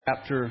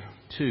Chapter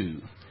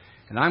 2.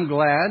 And I'm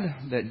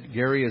glad that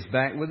Gary is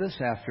back with us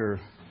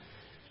after,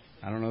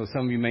 I don't know,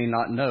 some of you may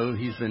not know,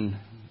 he's been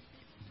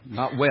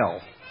not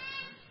well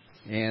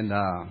and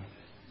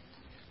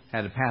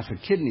had to pass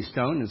a kidney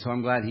stone, and so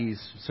I'm glad he's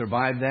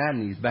survived that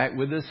and he's back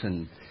with us.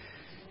 And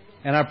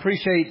I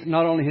appreciate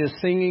not only his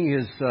singing,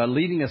 his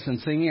leading us in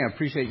singing. I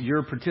appreciate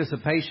your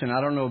participation.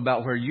 I don't know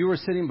about where you were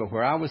sitting, but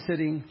where I was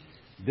sitting,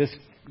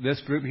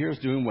 this group here is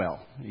doing well.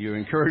 You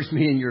encouraged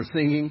me in your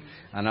singing,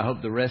 and I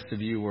hope the rest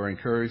of you were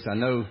encouraged. I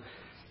know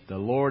the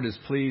Lord is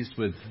pleased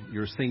with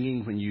your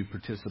singing when you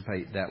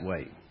participate that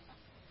way.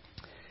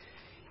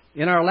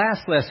 In our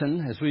last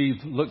lesson, as we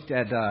looked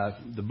at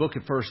the book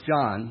of 1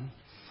 John,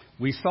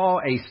 we saw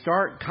a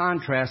stark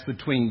contrast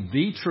between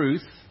the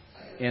truth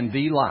and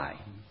the lie.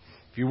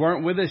 If you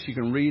weren't with us, you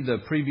can read the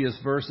previous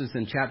verses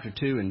in chapter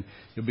 2, and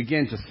you'll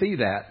begin to see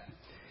that.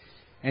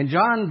 And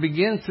John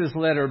begins his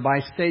letter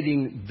by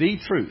stating the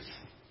truth.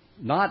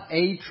 Not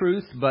a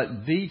truth,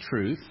 but the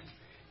truth.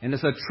 And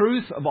it's a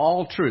truth of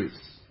all truths.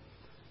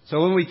 So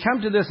when we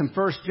come to this in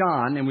 1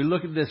 John and we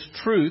look at this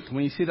truth,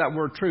 when you see that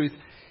word truth,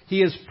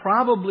 he is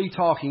probably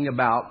talking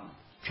about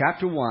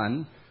chapter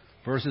 1,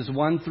 verses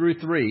 1 through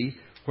 3,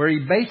 where he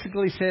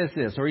basically says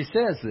this, or he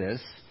says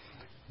this: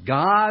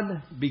 God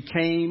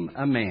became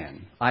a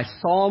man. I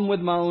saw him with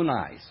my own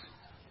eyes.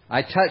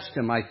 I touched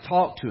him. I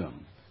talked to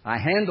him. I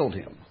handled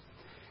him.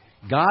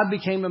 God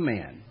became a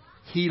man.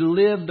 He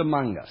lived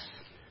among us.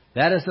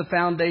 That is the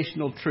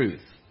foundational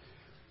truth.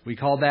 We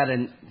call that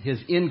his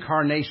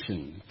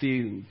incarnation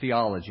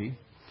theology.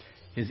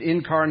 His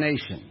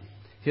incarnation,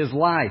 his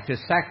life, his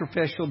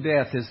sacrificial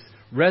death, his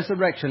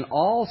resurrection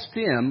all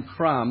stem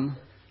from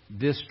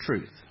this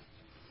truth.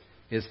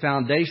 It's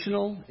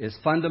foundational, it's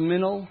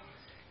fundamental,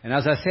 and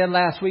as I said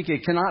last week,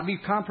 it cannot be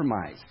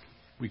compromised.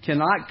 We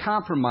cannot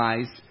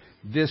compromise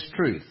this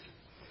truth.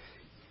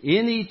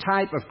 Any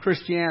type of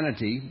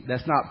Christianity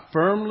that's not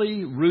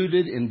firmly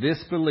rooted in this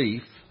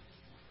belief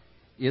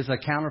is a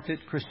counterfeit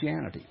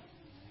Christianity.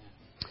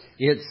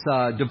 It's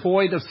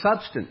devoid of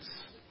substance.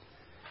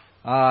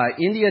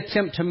 Any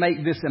attempt to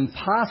make this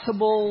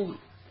impossible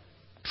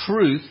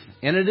truth,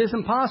 and it is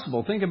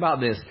impossible. Think about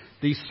this.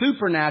 The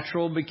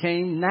supernatural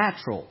became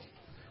natural.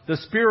 The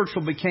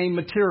spiritual became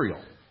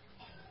material.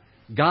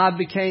 God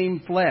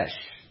became flesh.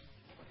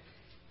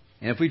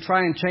 And if we try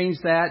and change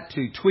that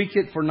to tweak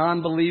it for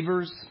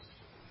non-believers,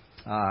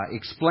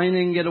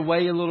 explaining it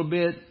away a little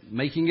bit,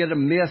 making it a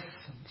myth,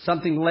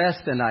 something less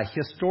than a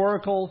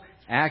historical,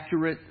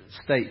 accurate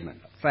statement,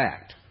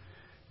 fact,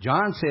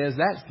 John says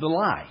that's the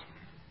lie.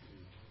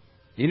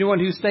 Anyone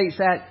who states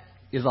that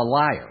is a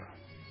liar.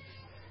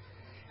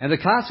 And the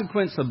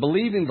consequence of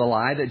believing the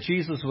lie that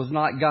Jesus was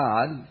not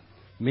God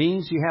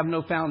means you have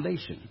no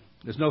foundation.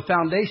 There's no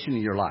foundation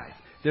in your life.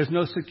 There's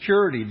no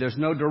security. There's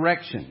no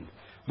direction.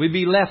 We'd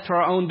be left to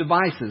our own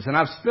devices. And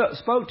I've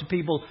spoke to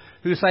people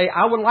who say,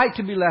 I would like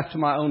to be left to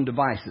my own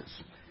devices.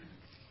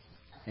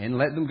 And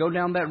let them go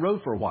down that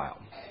road for a while.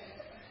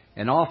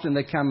 And often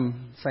they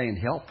come saying,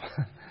 help.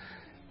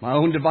 My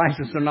own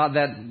devices are not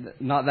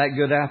that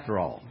good after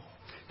all.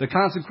 The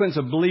consequence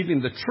of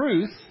believing the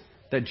truth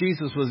that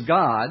Jesus was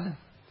God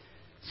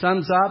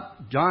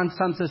John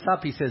sums this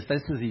up. He says,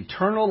 this is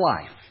eternal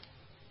life.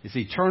 It's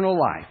eternal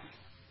life.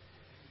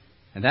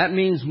 And that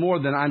means more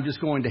than I'm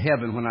just going to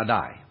heaven when I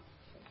die.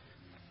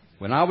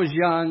 When I was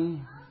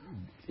young,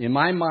 in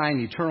my mind,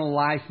 eternal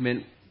life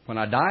meant when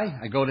I die,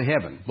 I go to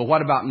heaven. But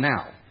what about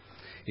now?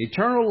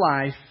 Eternal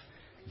life,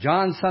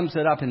 John sums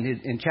it up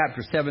in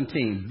chapter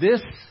 17.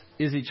 This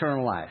is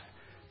eternal life,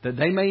 that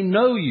they may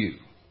know you,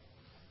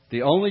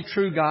 the only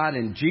true God,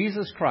 and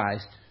Jesus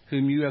Christ,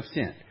 whom you have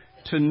sent.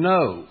 To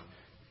know,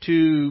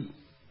 to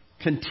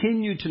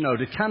continue to know,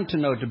 to come to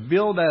know, to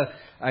build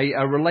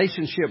a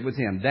relationship with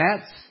Him.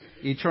 That's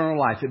eternal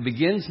life. It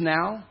begins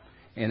now.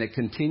 And it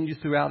continues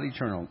throughout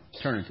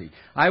eternity.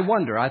 I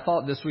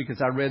thought this week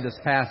as I read this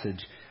passage,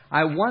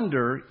 I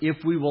wonder if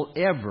we will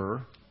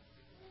ever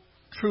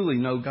truly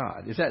know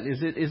God. Is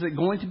it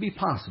going to be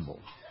possible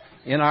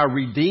in our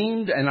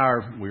redeemed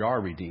we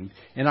are redeemed,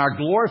 in our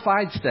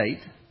glorified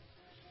state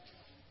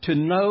to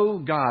know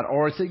God?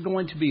 Or is it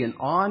going to be an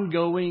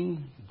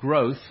ongoing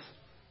growth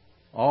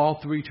all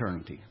through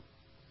eternity?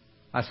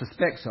 I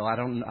suspect so. I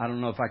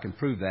don't know if I can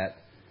prove that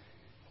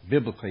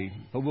biblically,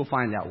 but we'll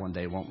find out one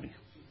day, won't we?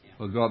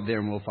 We'll go up there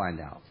and we'll find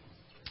out.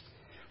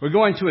 We're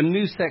going to a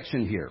new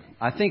section here.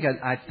 I think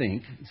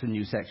it's a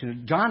new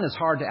section. John is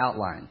hard to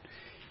outline.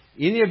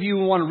 Any of you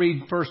who want to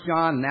read 1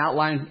 John and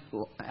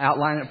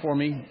outline it for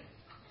me,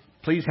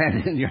 please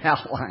hand in your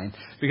outline,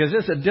 because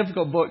it's a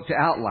difficult book to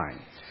outline.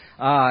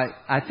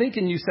 I think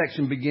a new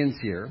section begins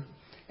here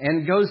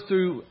and goes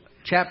through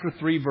chapter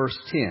 3, verse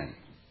 10.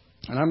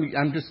 And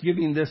I'm just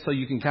giving this so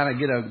you can kind of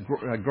get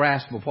a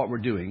grasp of what we're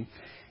doing.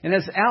 And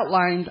it's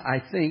outlined,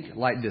 I think,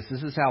 like this.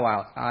 This is how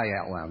I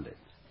outlined it.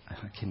 I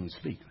can't even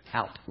speak.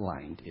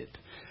 Outlined it.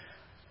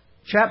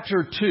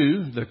 Chapter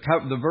 2,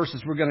 the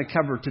verses we're going to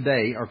cover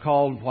today are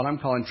called what I'm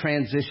calling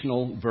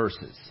transitional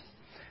verses.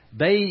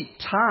 They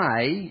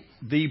tie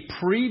the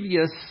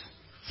previous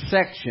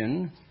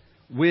section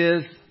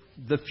with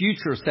the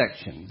future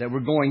section that we're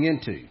going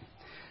into.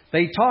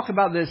 They talk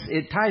about this,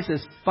 it ties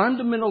this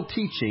fundamental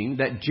teaching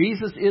that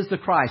Jesus is the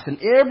Christ and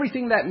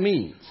everything that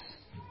means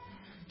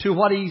to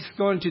what he's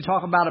going to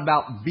talk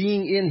about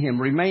being in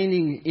him,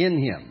 remaining in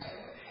him.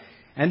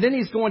 And then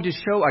he's going to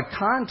show a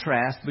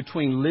contrast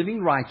between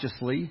living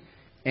righteously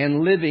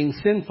and living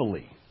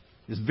sinfully.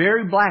 It's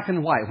very black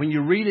and white. When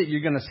you read it,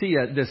 you're going to see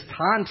this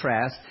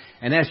contrast.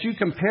 And as you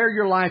compare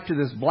your life to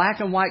this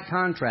black and white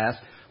contrast,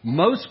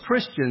 most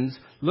Christians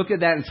look at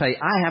that and say,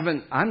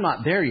 I'm not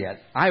there yet.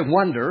 I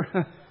wonder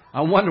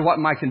what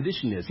my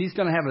condition is. He's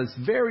going to have this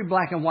very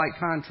black and white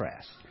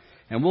contrast.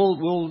 And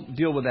we'll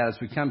deal with that as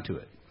we come to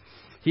it.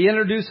 He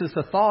introduces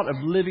the thought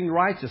of living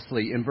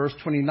righteously in verse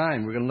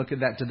 29. We're going to look at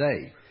that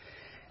today.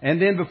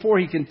 And then before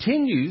he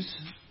continues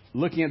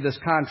looking at this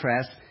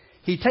contrast,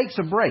 he takes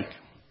a break.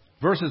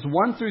 Verses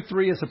 1 through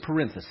 3 is a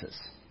parenthesis.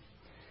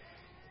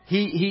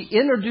 He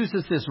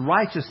introduces this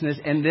righteousness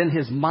and then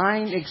his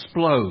mind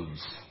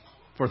explodes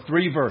for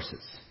 3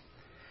 verses.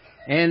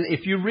 And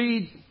if you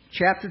read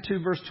chapter 2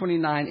 verse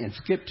 29 and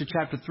skip to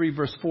chapter 3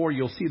 verse 4,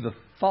 you'll see the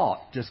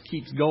thought just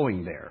keeps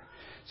going there.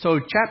 So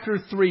chapter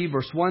 3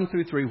 verse 1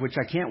 through 3, which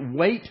I can't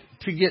wait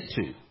to get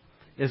to,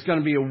 is going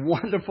to be a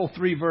wonderful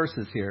 3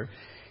 verses here.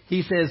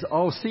 He says,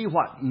 oh, see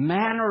what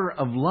manner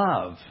of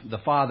love the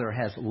Father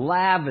has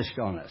lavished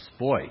on us.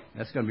 Boy,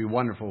 that's going to be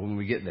wonderful when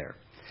we get there,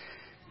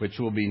 which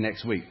will be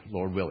next week,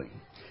 Lord willing.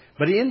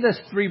 But in this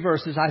 3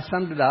 verses, I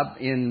summed it up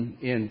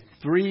in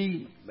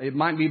 3, it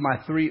might be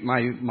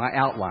my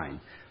outline.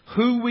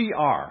 Who we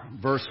are,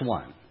 verse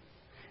 1.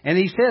 And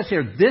he says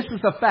here, this is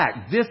a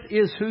fact. This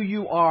is who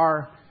you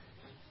are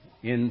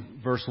in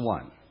verse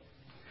 1.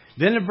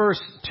 Then in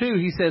verse 2,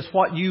 he says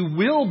what you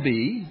will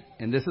be,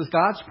 and this is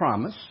God's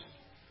promise.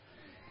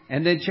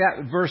 And then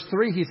verse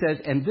 3, he says,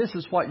 and this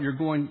is what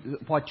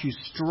you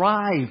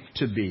strive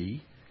to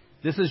be.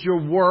 This is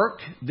your work.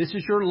 This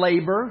is your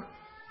labor.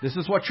 This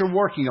is what you're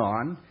working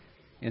on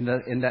in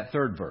that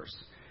 3rd verse.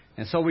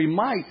 And so we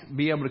might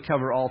be able to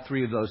cover all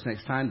 3 of those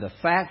next time. The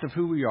fact of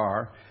who we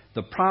are,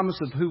 the promise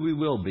of who we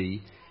will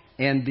be,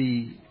 and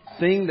the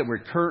thing that we're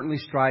currently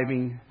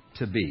striving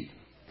to be.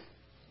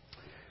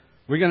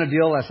 We're going to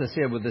deal, as I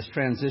said, with this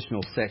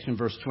transitional section,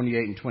 verse 28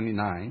 and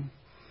 29.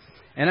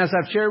 And as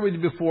I've shared with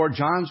you before,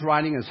 John's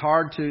writing is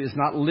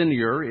not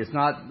linear, it's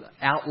not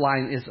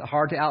outline, it's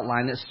hard to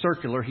outline, it's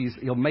circular.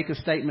 He'll make a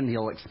statement,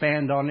 he'll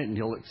expand on it, and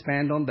he'll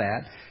expand on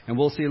that. And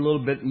we'll see a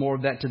little bit more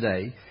of that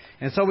today.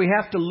 And so we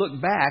have to look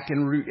back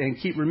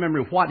and keep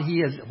remembering what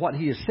he has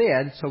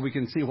said so we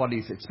can see what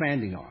he's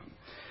expanding on.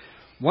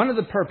 One of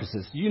the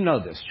purposes, you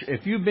know this,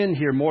 if you've been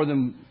here more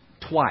than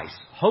twice,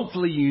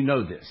 hopefully you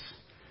know this.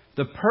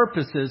 The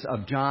purposes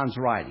of John's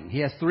writing. He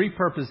has 3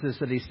 purposes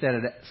that he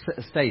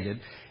stated.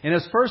 And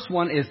his first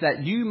one is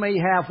that you may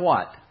have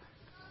what?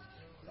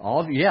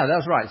 Yeah,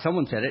 that's right.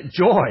 Someone said it.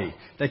 Joy.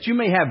 That you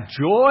may have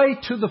joy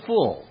to the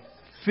full.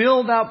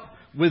 Filled up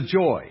with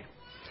joy.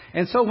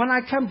 And so when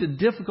I come to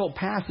difficult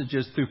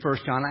passages through 1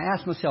 John, I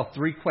ask myself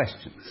 3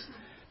 questions.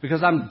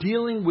 Because I'm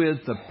dealing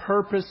with the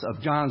purpose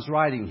of John's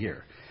writing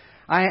here.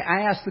 I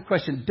ask the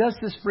question, does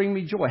this bring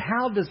me joy?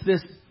 How does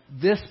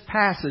this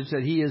passage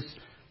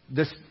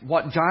that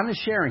what John is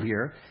sharing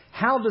here,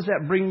 how does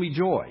that bring me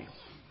joy?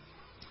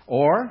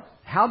 Or,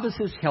 how does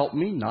this help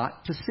me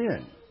not to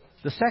sin?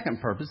 The second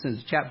purpose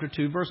is chapter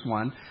 2, verse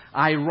 1.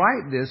 I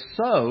write this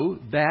so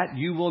that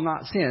you will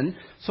not sin.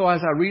 So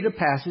as I read a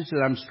passage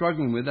that I'm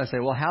struggling with, I say,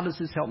 well, how does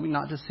this help me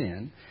not to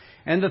sin?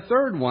 And the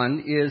third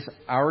one is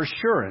our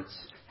assurance.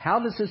 How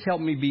does this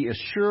help me be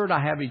assured I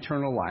have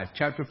eternal life?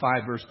 Chapter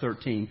 5, verse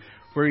 13,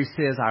 where he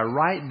says, I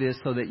write this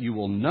so that you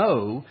will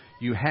know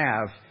you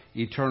have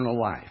eternal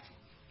life.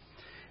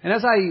 And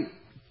as I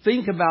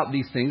think about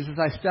these things, as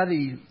I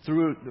study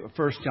through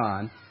 1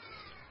 John,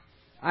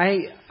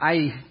 I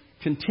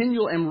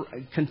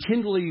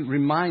continually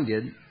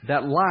reminded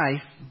that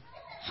life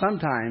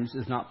sometimes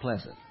is not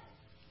pleasant.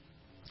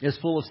 It's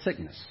full of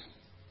sickness.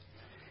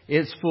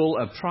 It's full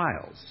of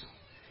trials.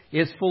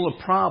 It's full of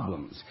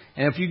problems.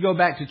 And if you go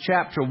back to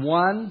chapter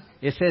 1,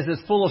 it says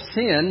it's full of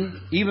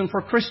sin even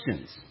for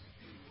Christians.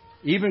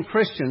 Even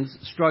Christians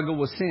struggle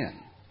with sin.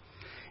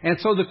 And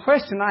so the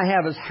question I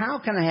have is, how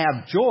can I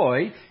have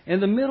joy in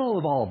the middle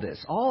of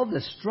all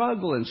this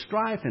struggle and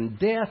strife and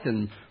death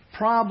and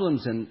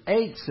problems and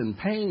aches and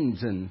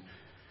pains and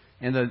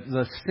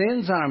the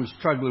sins that I'm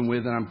struggling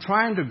with, and I'm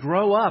trying to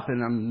grow up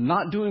and I'm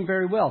not doing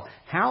very well.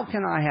 How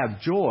can I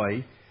have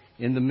joy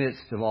in the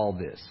midst of all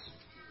this?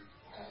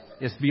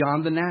 It's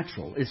beyond the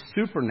natural. It's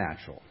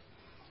supernatural.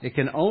 It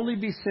can only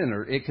be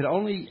centered. It can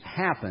only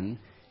happen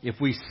if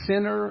we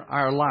center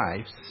our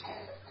lives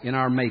in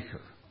our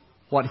Maker,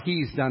 what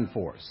He's done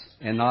for us,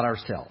 and not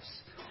ourselves.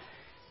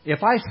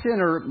 If I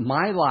center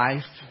my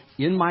life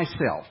in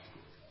myself,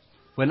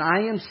 when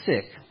I am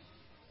sick,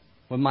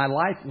 when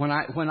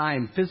I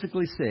am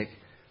physically sick,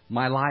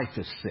 my life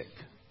is sick.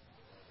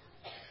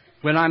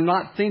 When I'm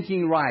not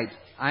thinking right,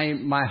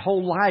 my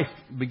whole life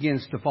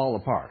begins to fall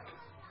apart.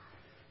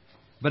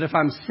 But if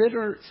I'm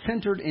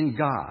centered in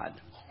God,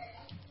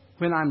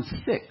 when I'm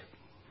sick,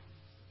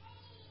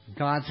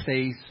 God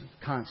stays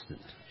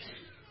constant.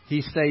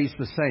 He stays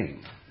the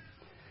same.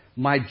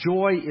 My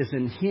joy is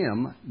in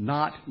Him,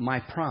 not my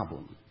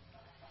problem.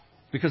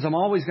 Because I'm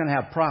always going to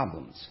have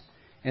problems.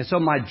 And so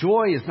my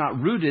joy is not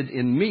rooted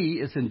in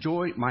me.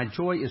 My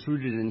joy is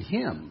rooted in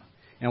Him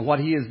and what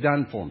He has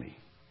done for me.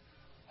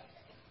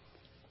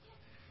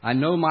 I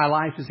know my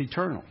life is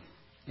eternal.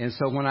 And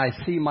so when I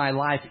see my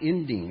life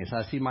ending, as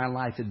I see my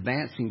life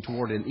advancing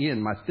toward an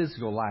end, my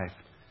physical life,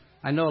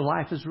 I know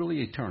life is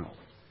really eternal.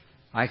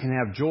 I can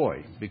have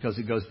joy because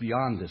it goes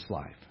beyond this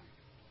life.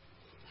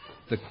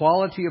 The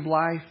quality of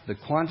life, the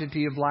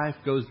quantity of life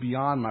goes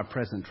beyond my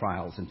present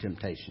trials and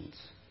temptations.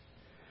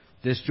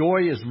 This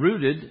joy is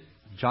rooted,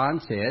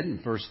 John said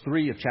in verse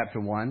 3 of chapter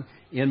 1,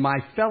 in my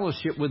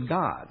fellowship with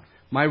God,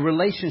 my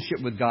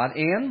relationship with God,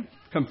 and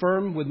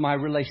confirmed with my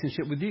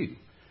relationship with you.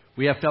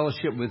 We have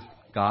fellowship with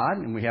God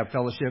and we have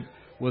fellowship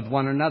with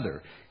one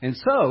another. And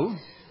so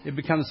it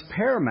becomes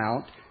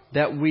paramount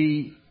that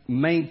we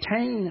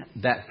maintain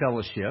that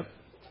fellowship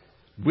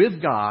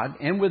with God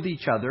and with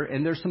each other,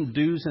 and there's some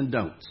do's and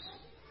don'ts.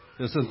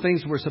 There's some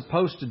things we're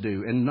supposed to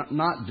do and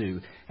not do.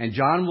 And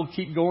John will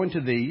keep going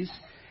to these.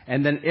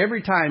 And then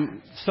every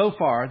time so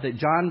far that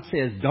John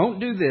says, don't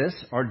do this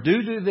or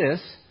do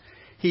this,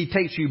 he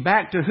takes you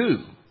back to who?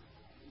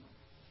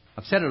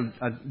 I've said it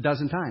a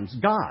dozen times.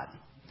 God.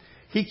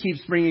 He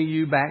keeps bringing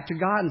you back to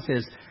God and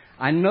says,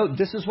 I know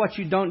this is what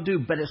you don't do,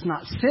 but it's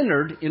not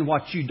centered in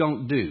what you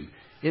don't do.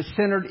 It's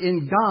centered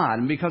in God.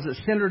 And because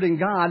it's centered in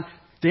God,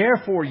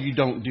 therefore you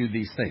don't do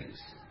these things.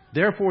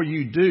 Therefore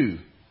you do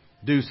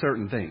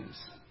certain things.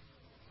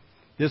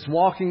 This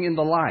walking in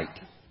the light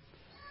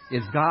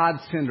is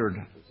God-centered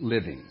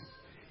living.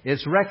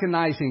 It's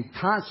recognizing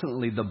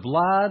constantly the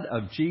blood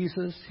of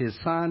Jesus, His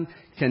Son,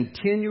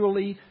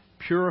 continually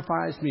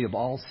purifies me of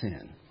all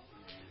sin.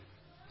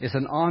 It's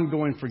an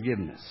ongoing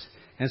forgiveness.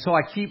 And so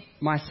I keep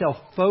myself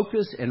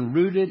focused and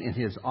rooted in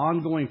His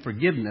ongoing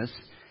forgiveness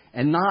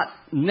and not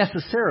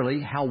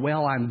necessarily how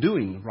well I'm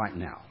doing right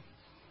now.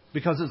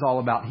 Because it's all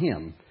about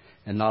Him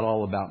and not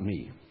all about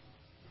me.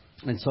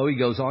 And so he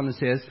goes on and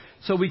says,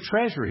 so we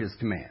treasure His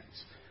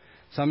commands.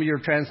 Some of your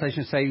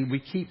translations say we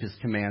keep His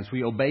commands,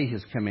 we obey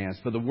His commands.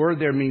 But the word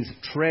there means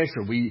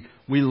treasure. We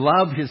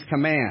love His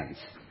commands.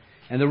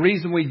 And the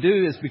reason we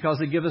do is because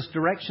they give us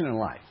direction in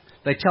life.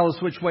 They tell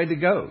us which way to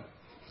go.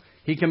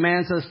 He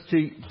commands us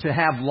to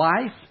have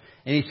life.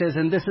 And He says,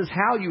 and this is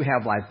how you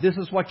have life. This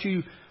is what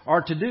you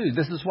are to do.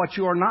 This is what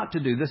you are not to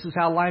do. This is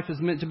how life is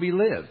meant to be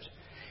lived.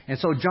 And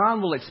so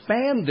John will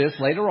expand this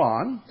later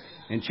on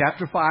in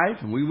chapter 5,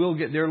 and we will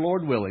get there,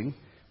 Lord willing.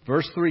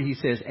 Verse 3, he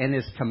says, and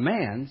His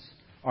commands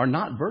are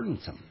not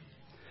burdensome.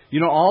 You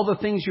know, all the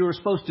things you are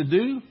supposed to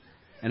do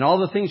and all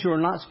the things you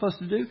are not supposed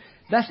to do,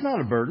 that's not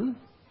a burden.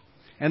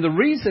 And the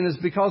reason is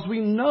because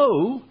we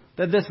know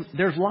that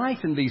there's life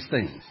in these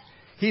things.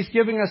 He's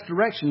giving us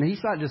direction.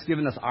 He's not just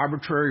giving us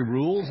arbitrary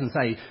rules and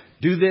say,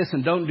 do this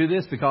and don't do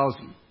this because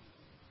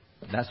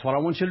that's what I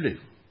want you to do.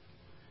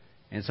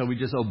 And so we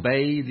just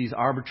obey these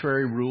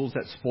arbitrary rules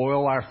that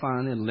spoil our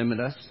fun and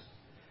limit us.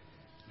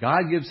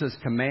 God gives us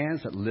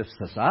commands that lifts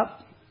us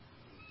up.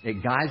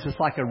 It guides us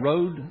like a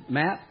road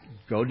map.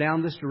 Go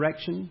down this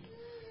direction.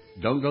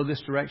 Don't go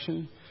this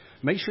direction.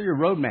 Make sure your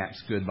road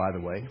map's good, by the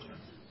way.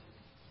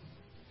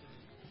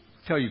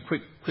 Tell you a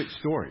quick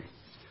story.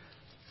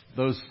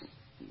 Those,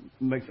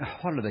 what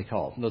are they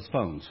called? Those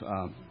phones.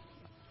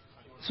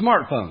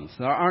 Smartphones.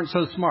 They aren't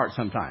so smart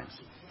sometimes.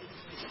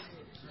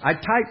 I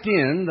typed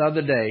in the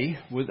other day,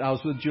 I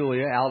was with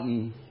Julia out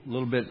in a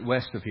little bit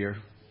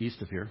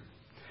east of here,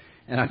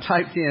 and I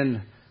typed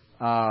in,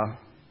 I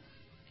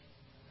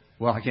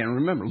can't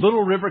remember,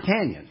 Little River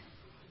Canyon.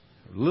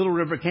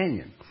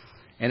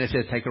 And it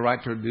said, take a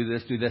right to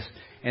do this.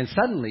 And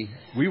suddenly,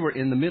 we were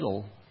in the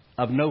middle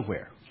of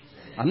nowhere.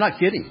 I'm not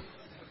kidding.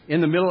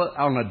 In the middle,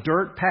 on a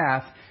dirt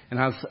path,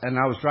 and I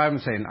was driving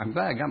saying, I'm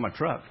glad I got my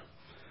truck.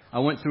 I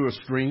went through a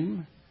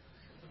stream.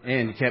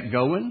 And kept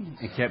going.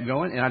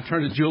 And I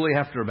turned to Julie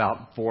after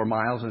about 4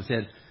 miles and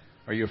said,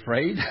 are you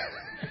afraid?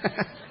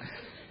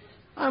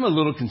 I'm a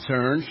little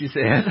concerned, she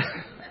said.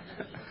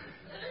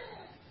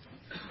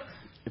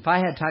 If I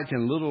had typed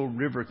in Little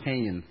River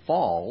Canyon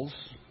Falls,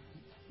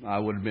 I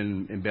would have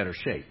been in better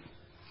shape.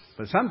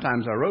 But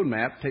sometimes our road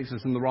map takes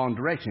us in the wrong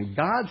direction.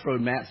 God's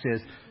road map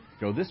says,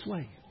 go this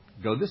way.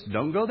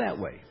 Don't go that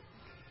way.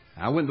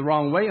 I went the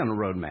wrong way on the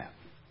road map.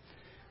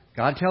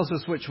 God tells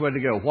us which way to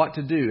go, what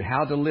to do,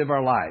 how to live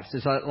our lives.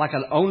 It's like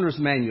an owner's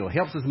manual. It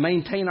helps us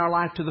maintain our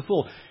life to the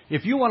full.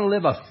 If you want to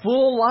live a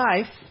full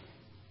life,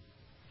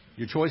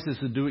 your choice is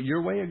to do it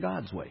your way or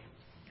God's way.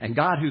 And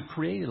God, who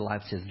created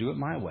life, says, do it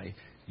my way.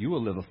 You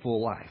will live a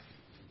full life.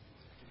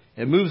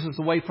 It moves us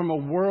away from a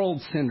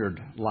world-centered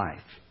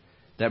life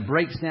that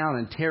breaks down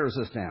and tears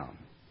us down.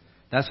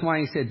 That's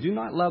why He said, do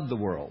not love the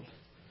world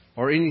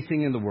or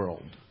anything in the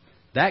world.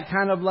 That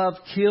kind of love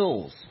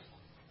kills.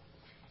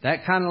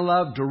 That kind of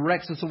love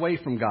directs us away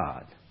from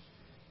God.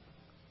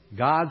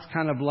 God's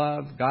kind of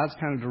love, God's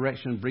kind of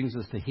direction brings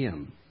us to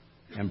Him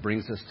and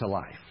brings us to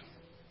life.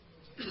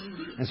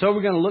 And so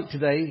we're going to look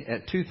today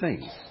at two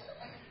things.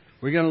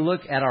 We're going to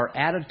look at our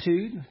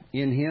attitude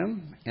in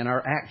Him and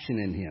our action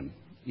in Him.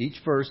 Each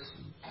verse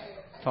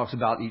talks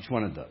about each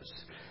one of those.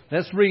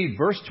 Let's read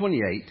verse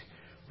 28,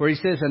 where he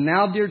says, "And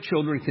now, dear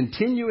children,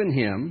 continue in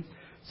Him,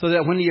 so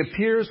that when He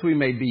appears, we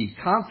may be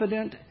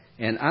confident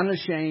and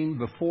unashamed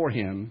before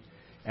Him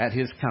at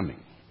His coming."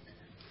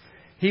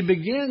 He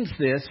begins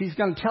this, he's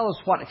going to tell us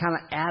what kind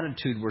of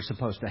attitude we're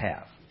supposed to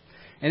have.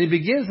 And he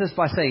begins this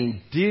by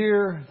saying,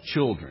 "Dear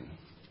children."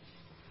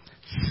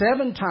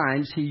 7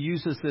 times he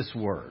uses this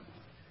word,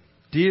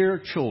 "dear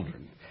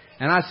children."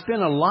 And I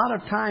spent a lot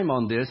of time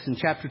on this in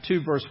chapter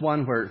 2, verse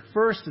 1, where it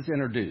first is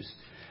introduced.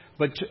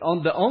 But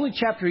on the only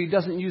chapter he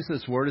doesn't use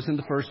this word is in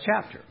the first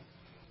chapter.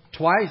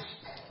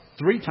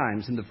 3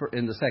 times in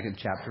the second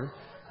chapter,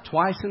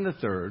 twice in the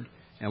third,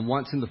 and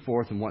once in the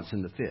fourth, and once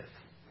in the fifth.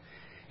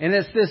 And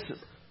it's this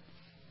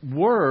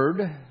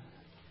word,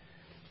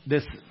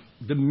 this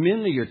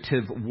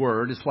diminutive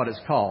word is what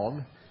it's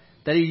called,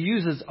 that he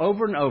uses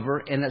over and over,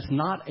 and it's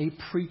not a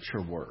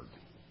preacher word.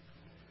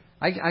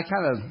 I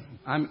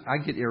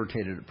get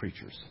irritated at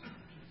preachers,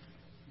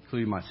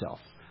 including myself.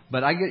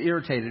 But I get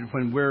irritated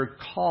when we're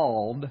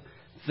called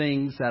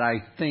things that I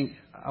think,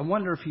 I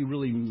wonder if he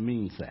really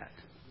means that.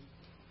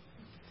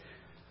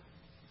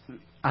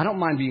 I don't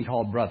mind being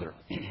called brother,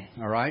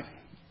 all right?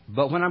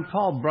 But when I'm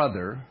called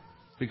brother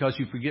because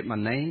you forget my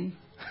name,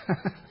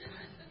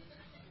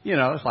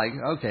 it's like,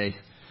 okay,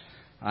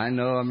 I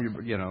know I'm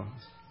your,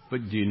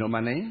 but do you know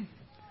my name?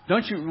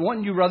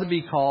 Wouldn't you rather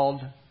be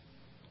called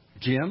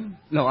Jim?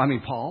 No, I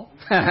mean Paul.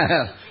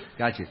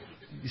 Got you.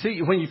 You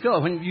see, when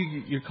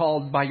you're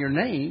called by your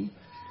name,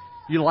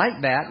 you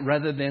like that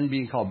rather than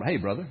being called, "Hey,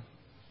 brother."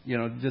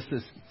 Just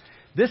this.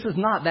 This is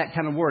not that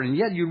kind of word. And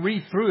yet you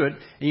read through it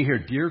and you hear,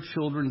 "Dear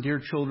children, dear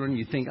children."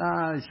 You think,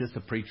 it's just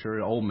a preacher,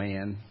 an old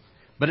man.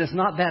 But it's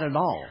not that at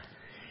all.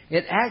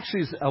 It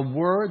actually is a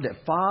word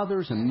that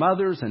fathers and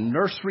mothers and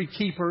nursery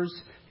keepers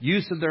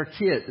use of their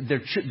kids,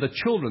 the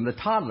children, the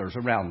toddlers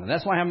around them.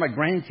 That's why I have my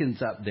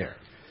grandkids up there.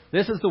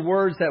 This is the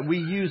words that we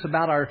use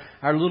about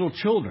our little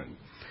children.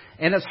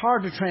 And it's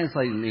hard to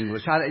translate in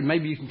English.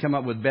 Maybe you can come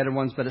up with better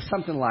ones, but it's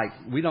something like,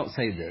 we don't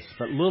say this,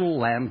 but little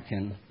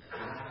lambkin,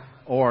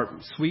 or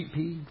sweet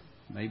pea,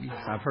 maybe.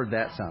 I've heard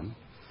that some.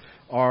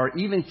 Or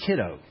even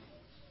kiddo.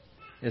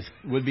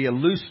 Would be a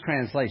loose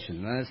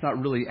translation, and it's not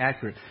really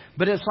accurate.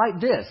 But it's like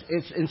this.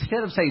 It's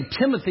instead of saying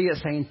Timothy,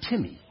 it's saying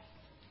Timmy.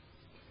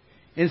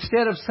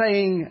 Instead of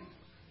saying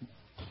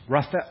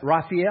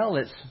Raphael,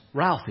 it's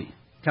Ralphie,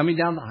 coming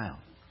down the aisle.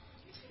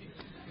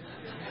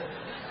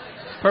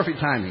 Perfect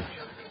timing.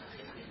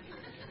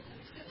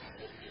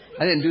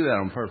 I didn't do that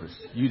on purpose.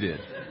 You did.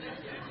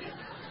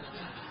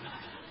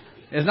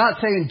 It's not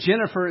saying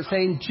Jennifer, it's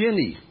saying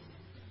Jenny.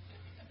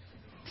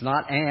 It's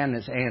not Ann,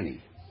 it's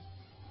Annie.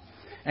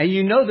 And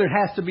there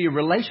has to be a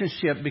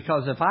relationship,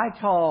 because if I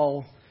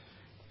call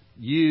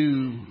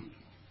you,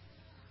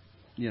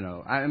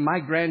 my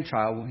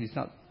grandchild, he's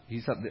up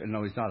there.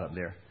 No, he's not up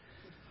there.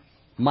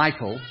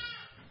 Michael,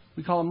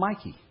 we call him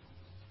Mikey.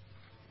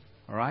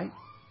 All right?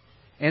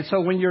 And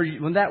so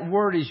when that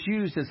word is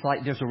used, it's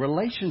like there's a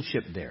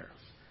relationship there.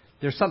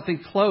 There's something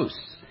close.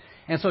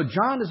 And so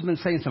John has been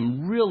saying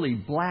some really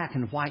black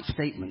and white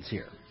statements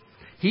here.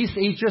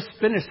 He just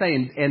finished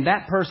saying, and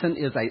that person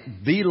is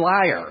the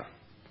liar.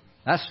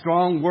 That's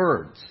strong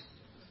words.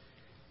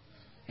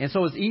 And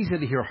so it's easy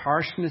to hear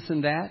harshness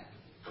in that.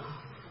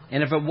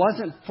 And if it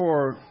wasn't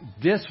for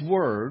this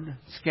word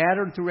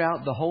scattered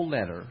throughout the whole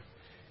letter,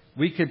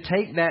 we could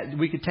take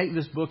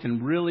this book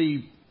and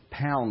really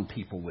pound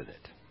people with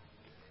it.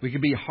 We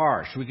could be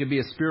harsh. We could be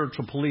a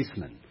spiritual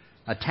policeman,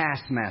 a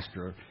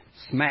taskmaster,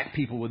 smack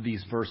people with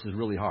these verses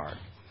really hard.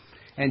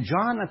 And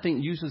John, I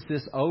think, uses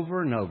this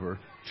over and over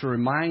to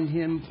remind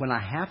him, when I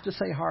have to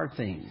say hard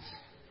things,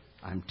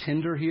 I'm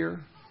tender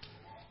here.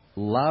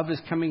 Love is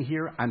coming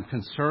here. I'm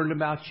concerned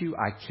about you.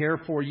 I care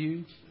for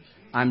you.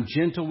 I'm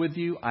gentle with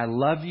you. I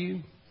love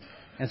you.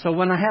 And so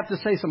when I have to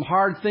say some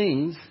hard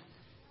things,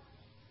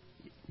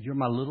 you're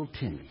my little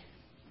Timmy.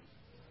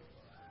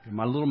 You're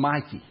my little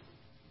Mikey.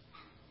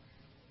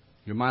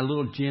 You're my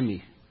little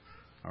Jimmy.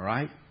 All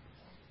right?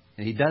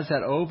 And he does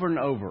that over and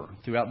over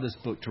throughout this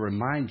book to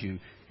remind you,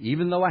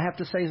 even though I have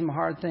to say some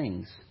hard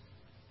things,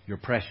 you're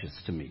precious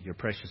to me. You're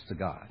precious to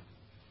God.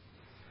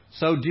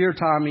 So, dear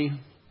Tommy,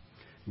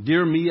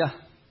 dear Mia,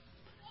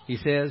 he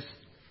says,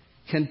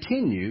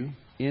 continue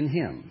in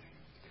Him.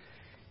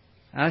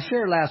 And I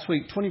shared last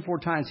week, 24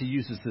 times he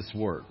uses this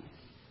word.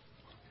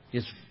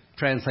 It's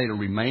translated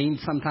remain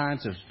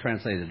sometimes. It's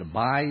translated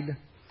abide.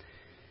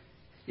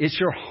 It's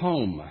your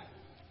home.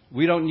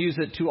 We don't use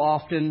it too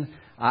often.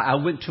 I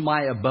went to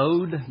my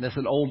abode. That's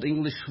an old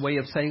English way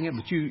of saying it,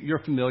 but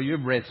you're familiar.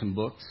 You've read some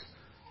books,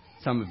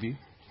 some of you.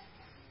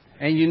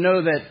 And you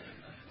know that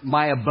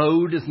my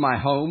abode is my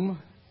home.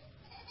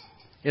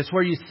 It's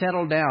where you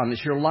settle down.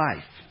 It's your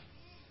life.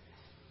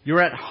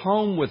 You're at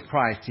home with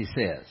Christ, he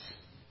says.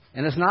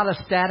 And it's not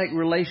a static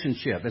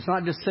relationship. It's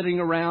not just sitting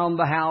around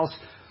the house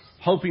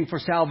hoping for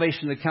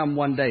salvation to come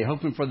one day,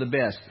 hoping for the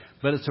best.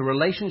 But it's a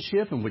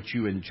relationship in which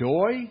you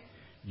enjoy,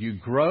 you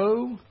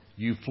grow,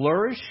 you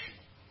flourish.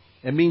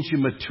 It means you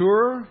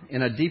mature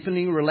in a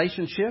deepening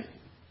relationship.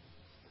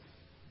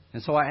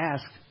 And so I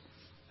ask,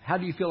 how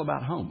do you feel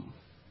about home?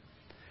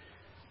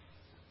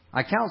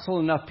 I counsel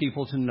enough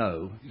people to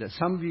know that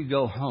some of you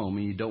go home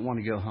and you don't want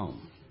to go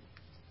home.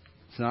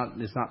 It's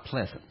not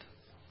pleasant.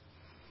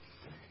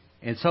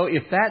 And so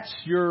if that's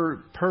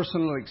your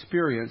personal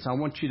experience, I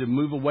want you to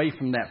move away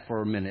from that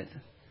for a minute,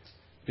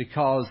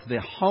 because the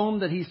home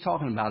that he's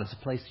talking about is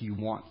a place you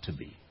want to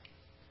be.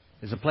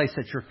 It's a place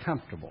that you're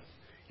comfortable.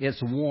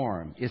 It's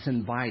warm. It's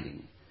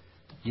inviting.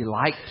 You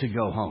like to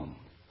go home.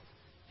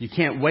 You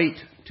can't wait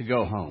to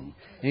go home.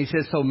 And he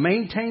says, so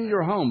maintain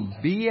your home.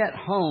 Be at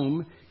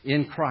home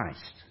in Christ.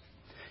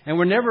 And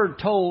we're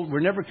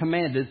never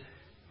commanded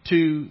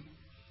to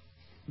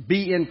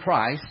be in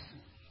Christ,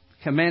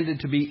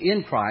 commanded to be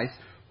in Christ.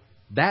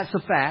 That's a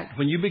fact.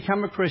 When you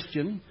become a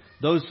Christian,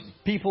 those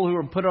people who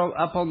were put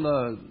up on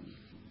the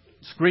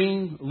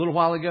screen a little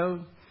while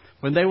ago,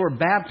 when they were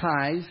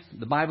baptized,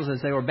 the Bible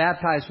says they were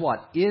baptized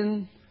what? We're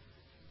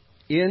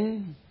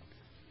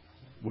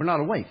not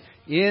awake.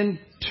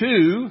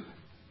 Into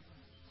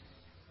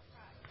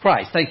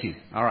Christ. Thank you.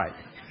 All right.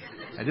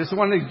 I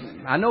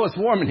know it's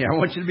warm in here. I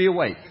want you to be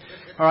awake.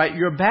 All right.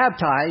 You're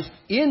baptized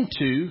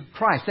into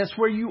Christ. That's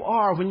where you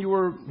are when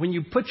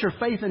you put your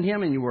faith in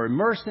Him and you were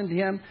immersed into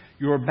Him.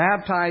 You were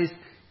baptized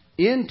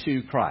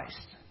into Christ.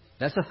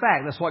 That's a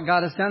fact. That's what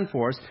God has done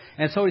for us.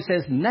 And so He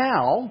says,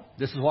 now,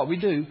 this is what we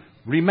do.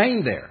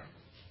 Remain there.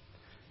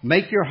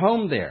 Make your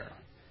home there.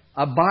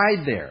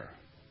 Abide there.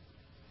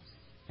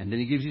 And then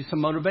He gives you some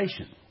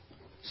motivation.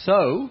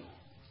 So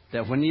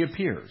that when He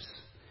appears.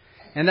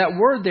 And that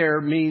word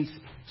there means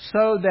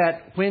so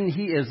that when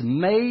He is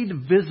made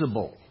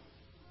visible.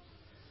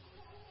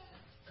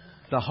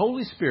 The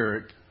Holy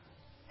Spirit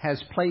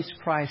has placed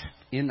Christ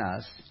in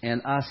us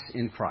and us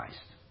in Christ.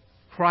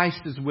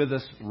 Christ is with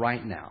us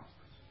right now.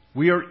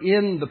 We are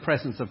in the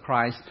presence of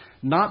Christ,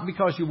 not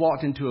because you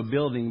walked into a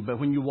building, but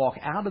when you walk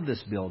out of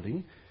this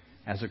building,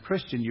 as a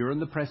Christian, you're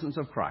in the presence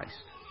of Christ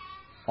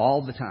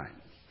all the time.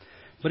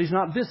 But He's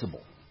not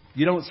visible.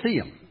 You don't see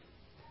Him.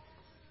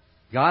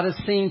 God is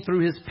seen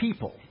through His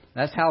people.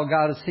 That's how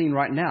God is seen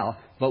right now.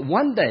 But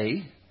one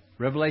day,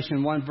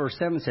 Revelation 1 verse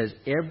 7 says,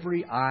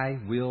 every eye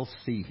will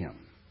see Him.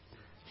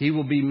 He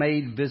will be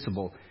made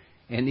visible.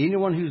 And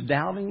anyone who's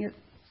doubting it,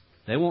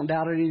 they won't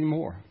doubt it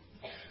anymore.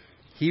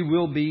 He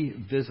will be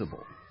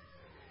visible.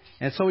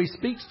 And so He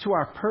speaks to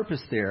our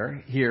purpose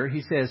here.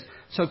 He says,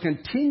 so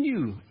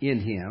continue in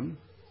Him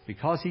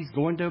because He's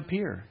going to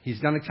appear. He's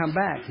going to come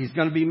back. He's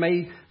going to be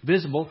made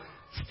visible.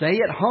 Stay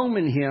at home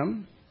in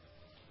Him.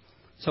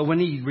 So when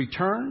He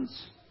returns,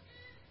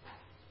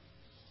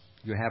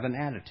 you have an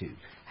attitude.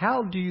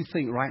 How do you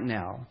think right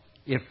now,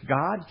 if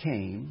God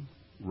came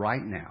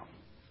right now,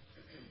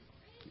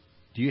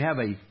 do you have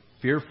a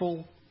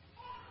fearful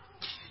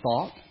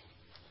thought?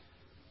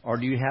 Or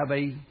do you have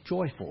a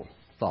joyful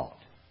thought?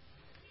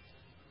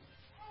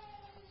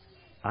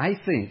 I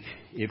think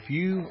if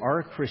you are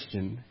a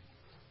Christian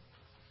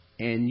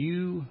and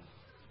you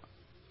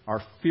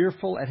are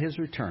fearful at His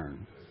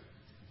return,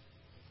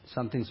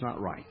 something's not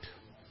right.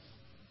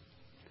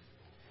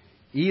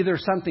 Either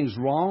something's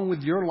wrong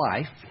with your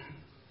life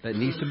that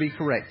needs to be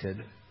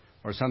corrected,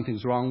 or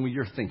something's wrong with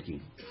your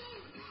thinking.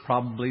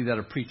 Probably that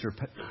a preacher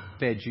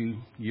fed you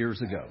years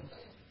ago.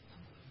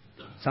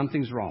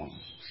 Something's wrong.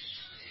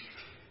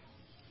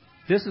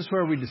 This is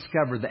where we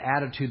discover the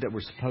attitude that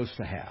we're supposed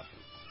to have.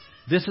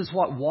 This is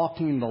what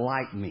walking in the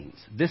light means.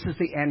 This is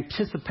the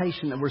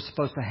anticipation that we're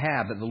supposed to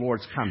have that the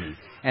Lord's coming.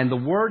 And the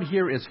word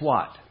here is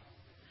what?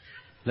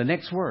 The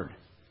next word.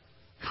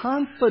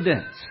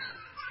 Confidence.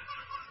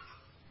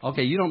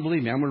 Okay, you don't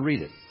believe me. I'm going to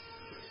read it.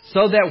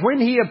 So that when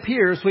He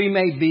appears, we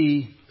may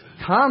be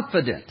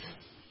confident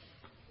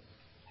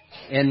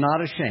and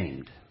not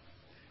ashamed.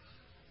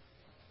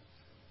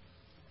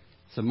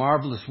 It's a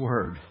marvelous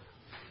word.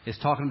 It's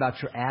talking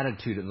about your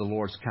attitude at the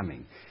Lord's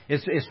coming.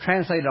 It's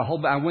translated a whole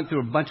bunch. I went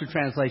through a bunch of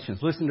translations.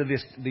 Listen to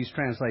these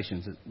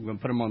translations. I'm going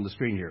to put them on the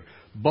screen here.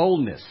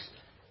 Boldness,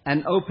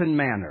 an open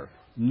manner,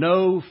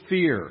 no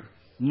fear,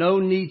 no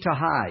need to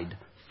hide,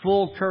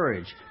 full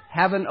courage,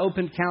 have an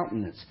open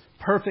countenance,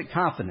 perfect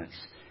confidence.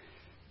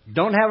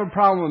 Don't have a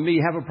problem with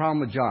me, have a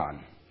problem with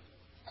John.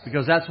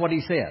 Because that's what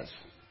he says.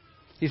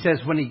 He says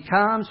when He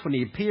comes, when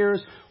He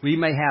appears, we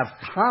may have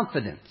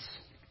confidence.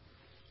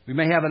 We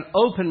may have an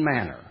open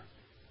manner.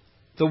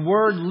 The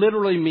word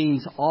literally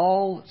means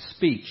all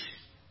speech.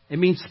 It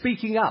means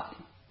speaking up.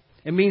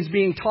 It means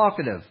being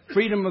talkative,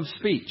 freedom of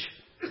speech.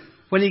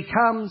 When He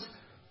comes,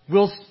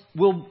 we'll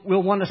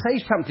want to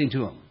say something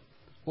to Him.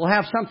 We'll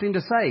have something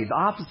to say. The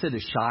opposite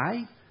is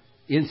shy,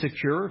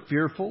 insecure,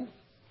 fearful.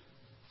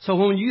 So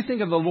when you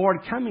think of the Lord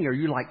coming, are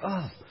you like,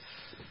 oh,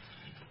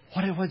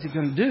 what is He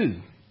going to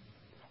do?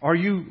 Are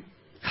you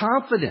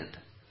confident,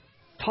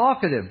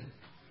 talkative,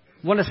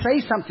 want to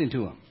say something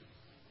to Him?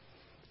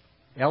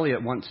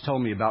 Elliot once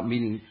told me about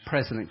meeting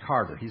President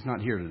Carter. He's not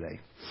here today.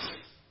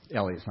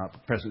 Elliot's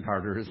not. President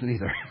Carter isn't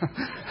either.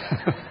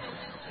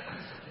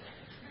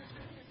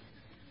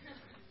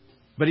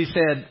 But he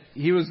said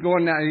he was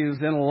going down, he was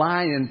in a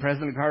line, and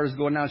President Carter was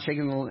going down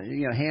shaking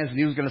hands, and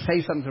he was going to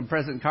say something to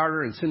President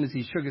Carter. And as soon as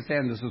he shook his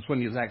hand, this was when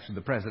he was actually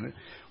the president,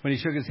 when he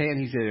shook his hand,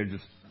 he said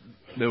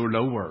there were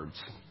no words.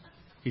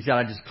 He said,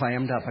 I just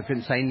clammed up. I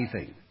couldn't say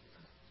anything.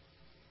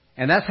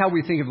 And that's how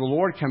we think of the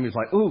Lord coming. It's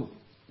like, ooh,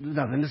 there's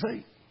nothing to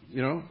say.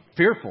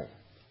 Fearful.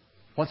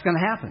 What's going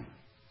to happen?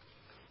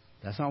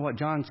 That's not what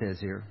John says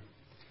here.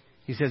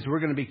 He says we're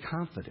going to be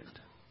confident.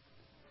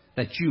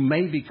 That you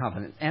may be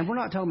confident. And we're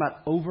not talking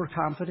about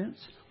overconfidence.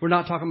 We're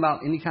not talking about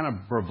any kind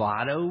of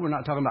bravado. We're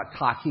not talking about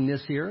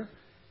cockiness here.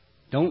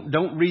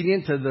 Don't read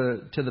into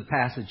the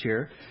passage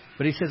here.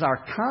 But he says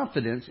our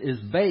confidence is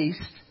based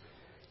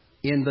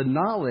in the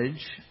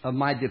knowledge of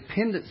my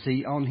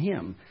dependency on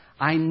Him.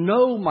 I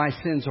know my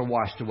sins are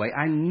washed away.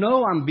 I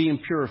know I'm being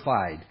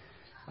purified.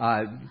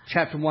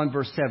 Chapter 1,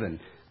 verse 7.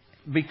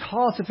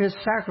 Because of His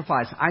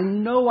sacrifice, I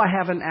know I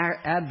have an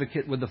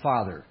advocate with the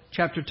Father.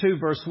 Chapter 2,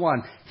 verse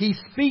 1. He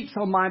speaks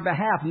on my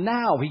behalf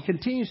now. He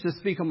continues to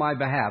speak on my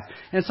behalf.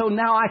 And so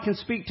now I can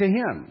speak to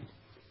Him.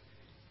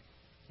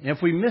 And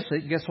if we miss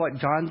it, guess what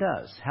John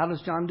does? How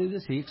does John do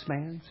this? He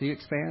expands. He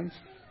expands.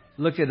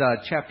 Look at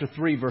chapter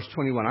 3, verse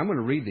 21. I'm going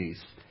to read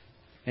these.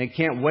 And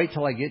can't wait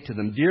till I get to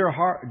them.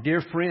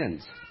 Dear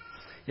friends,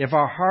 if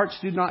our hearts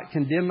do not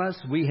condemn us,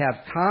 we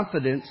have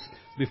confidence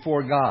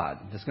before God.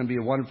 That's going to be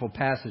a wonderful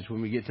passage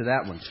when we get to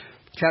that one.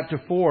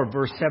 Chapter 4,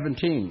 verse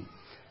 17.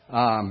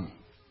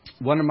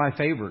 One of my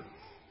favorite.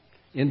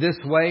 In this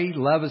way,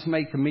 love is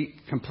made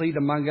complete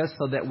among us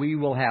so that we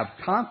will have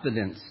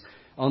confidence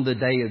on the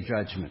day of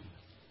judgment.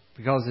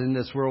 Because in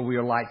this world we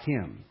are like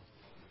Him.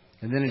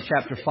 And then in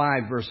chapter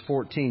 5, verse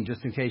 14,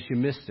 just in case you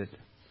missed it,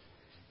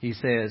 he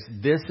says,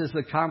 this is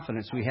the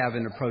confidence we have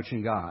in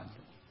approaching God.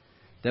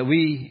 That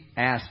we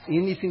ask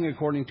anything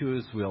according to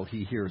His will,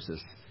 He hears us.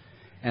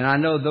 And I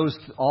know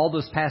all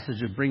those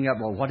passages bring up,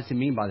 well, what does He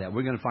mean by that?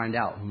 We're going to find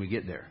out when we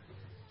get there.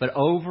 But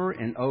over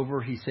and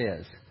over He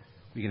says,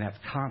 we can have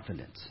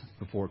confidence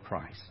before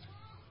Christ.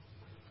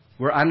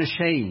 We're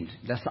unashamed.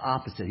 That's the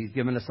opposite. He's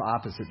given us the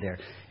opposite there.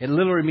 It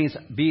literally means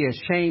be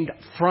ashamed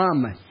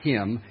from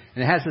Him.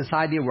 And it has this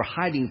idea we're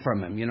hiding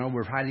from Him.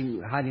 We're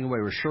hiding away.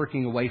 We're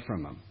shirking away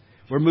from Him.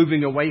 We're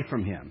moving away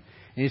from Him.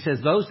 And He says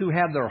those who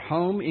have their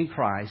home in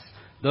Christ,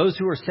 those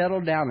who are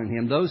settled down in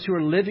Him, those who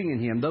are living in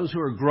Him, those who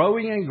are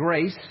growing in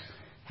grace,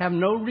 have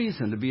no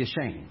reason to be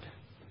ashamed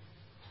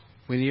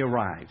when He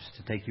arrives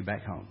to take you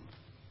back home.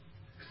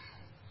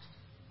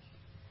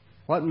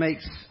 What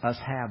makes us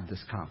have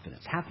this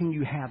confidence? How can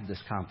you have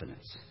this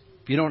confidence?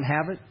 If you don't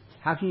have it,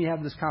 how can you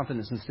have this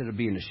confidence instead of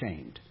being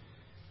ashamed?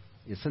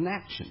 It's an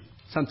action,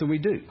 something we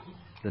do.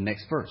 The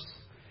next verse.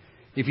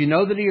 If you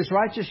know that He is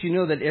righteous, you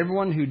know that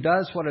everyone who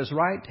does what is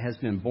right has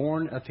been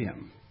born of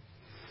Him.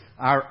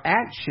 Our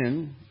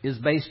action is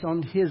based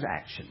on His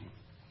action.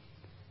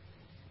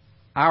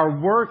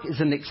 Our work is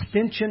an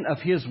extension of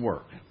His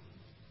work.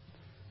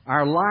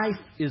 Our life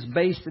is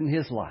based in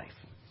His life.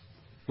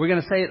 We're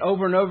going to say it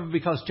over and over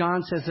because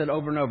John says it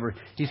over and over.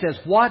 He says,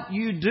 what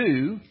you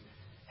do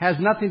has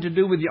nothing to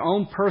do with your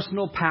own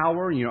personal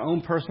power and your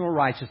own personal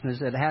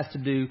righteousness. It has to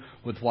do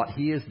with what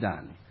He has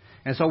done.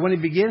 And so when he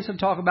begins to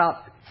talk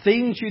about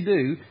things you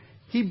do,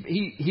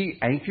 he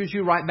anchors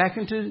you right back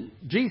into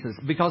Jesus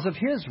because of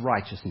His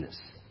righteousness.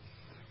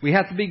 We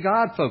have to be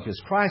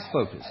God-focused,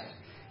 Christ-focused.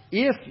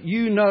 If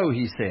you know,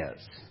 he says,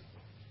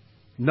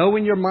 know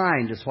in your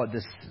mind is what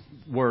this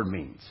word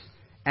means.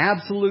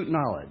 Absolute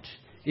knowledge.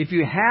 If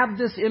you have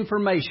this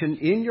information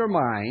in your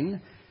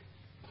mind,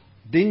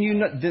 then you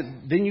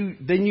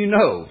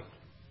know.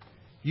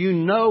 You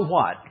know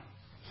what?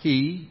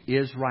 He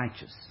is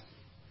righteous.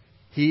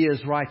 He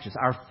is righteous.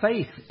 Our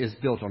faith is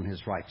built on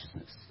His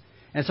righteousness.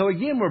 And so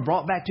again, we're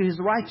brought back to His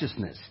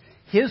righteousness.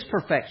 His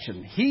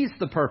perfection. He's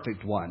the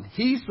perfect one.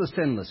 He's the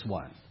sinless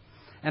one.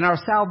 And our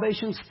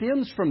salvation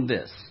stems from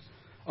this.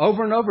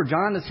 Over and over,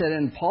 John has said,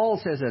 and Paul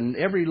says it, and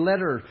every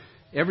letter,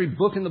 every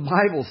book in the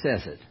Bible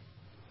says it.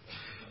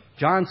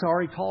 John's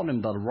already called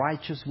Him the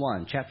righteous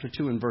one, chapter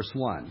 2 and verse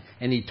 1.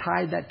 And he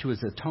tied that to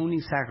His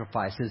atoning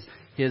sacrifice,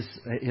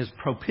 his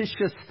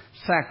propitious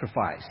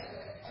sacrifice.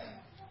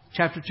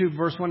 Chapter 2,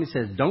 verse 1, he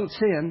says, don't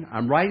sin.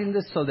 I'm writing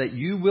this so that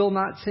you will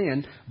not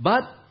sin.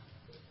 But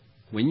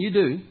when you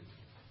do,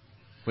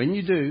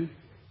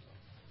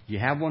 you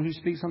have one who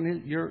speaks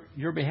on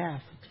your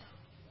behalf.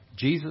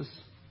 Jesus,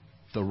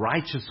 the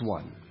righteous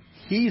one.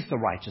 He's the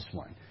righteous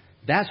one.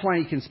 That's why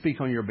He can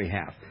speak on your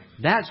behalf.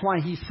 That's why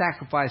He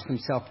sacrificed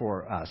Himself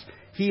for us.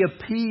 He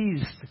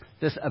appeasing,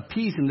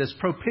 this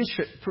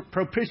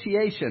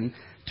propitiation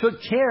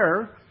took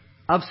care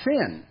of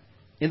sin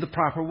in the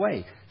proper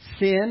way.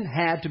 Sin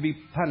had to be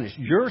punished.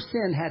 Your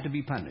sin had to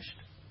be punished.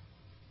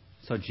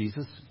 So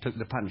Jesus took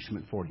the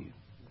punishment for you.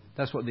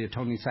 That's what the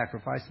atoning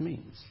sacrifice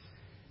means.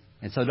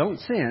 And so don't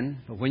sin,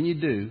 but when you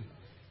do,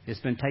 it's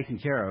been taken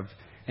care of.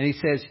 And He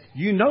says,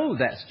 you know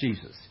that's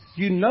Jesus.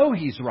 You know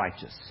He's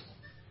righteous.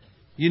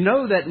 You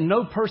know that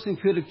no person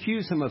could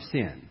accuse Him of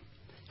sin.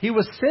 He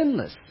was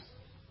sinless,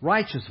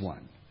 righteous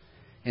one.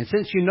 And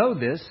since you know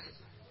this,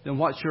 then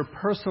what's your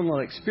personal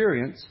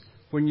experience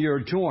when you're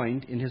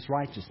joined in His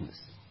righteousness?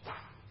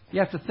 You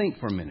have to think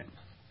for a minute.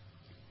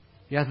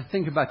 You have to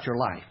think about your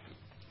life.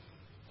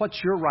 What's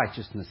your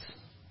righteousness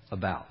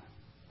about?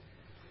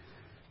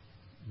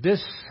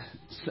 This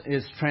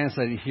is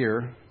translated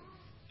here,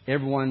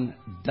 everyone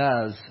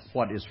does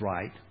what is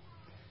right.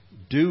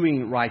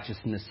 Doing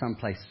righteousness, some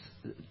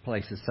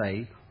places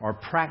say, or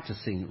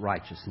practicing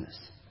righteousness.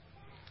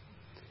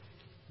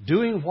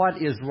 Doing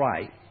what is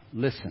right,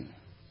 listen,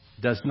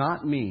 does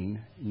not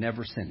mean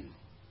never sinning.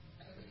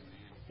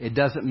 It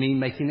doesn't mean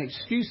making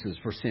excuses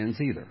for sins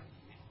either.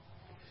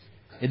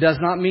 It does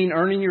not mean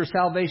earning your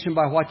salvation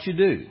by what you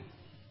do.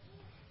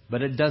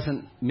 But it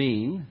doesn't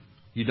mean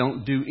you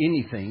don't do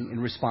anything in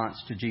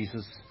response to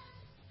Jesus'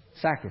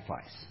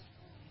 sacrifice.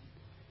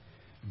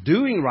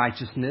 Doing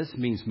righteousness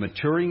means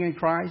maturing in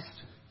Christ.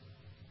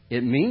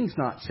 It means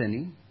not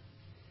sinning.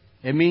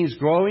 It means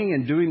growing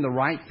and doing the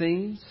right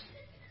things,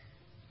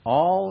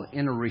 all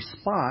in a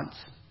response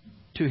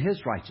to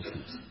His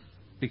righteousness.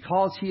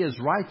 Because He is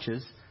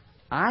righteous,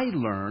 I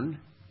learn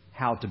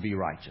how to be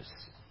righteous.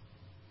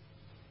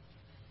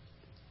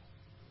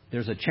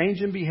 There's a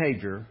change in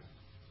behavior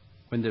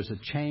when there's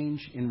a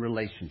change in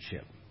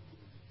relationship.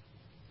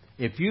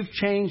 If you've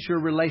changed your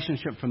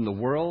relationship from the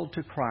world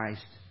to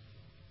Christ,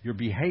 your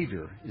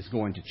behavior is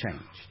going to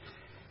change.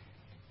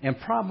 And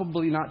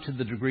probably not to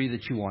the degree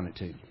that you want it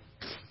to.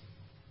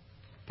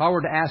 If I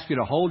were to ask you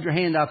to hold your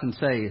hand up and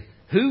say,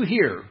 who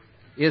here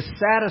is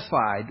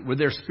satisfied with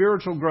their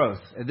spiritual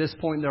growth at this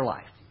point in their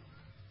life?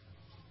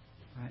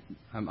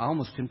 I'm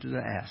almost tempted to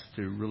ask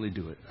to really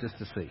do it, just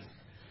to see.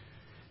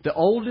 The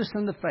oldest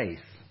in the faith,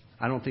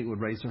 I don't think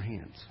would raise their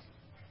hands.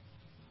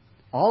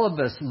 All of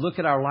us look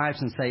at our lives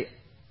and say,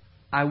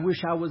 I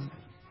wish I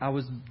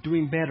was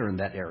doing better in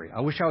that area.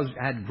 I wish I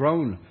had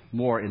grown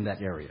more in that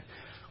area.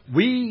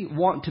 We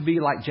want to be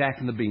like Jack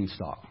and the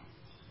Beanstalk.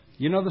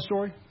 You know the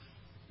story?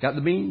 Got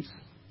the beans?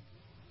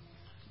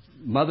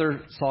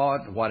 Mother saw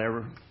it,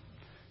 whatever.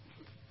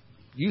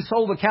 You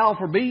sold the cow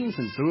for beans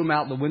and threw them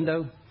out the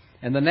window.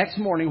 And the next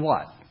morning,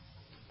 what?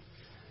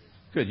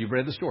 Good, you've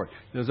read the story.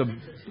 There's a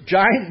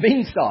giant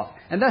beanstalk.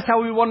 And that's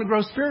how we want to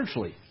grow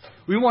spiritually.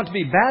 We want to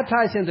be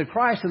baptized into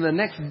Christ, and the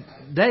next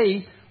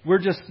day, we're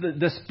just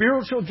the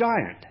spiritual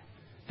giant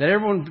that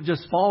everyone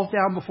just falls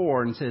down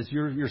before and says,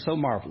 you're so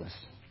marvelous.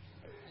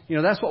 You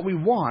know, that's what we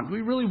want.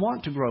 We really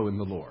want to grow in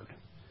the Lord.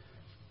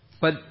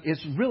 But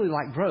it's really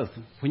like growth.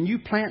 When you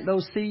plant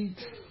those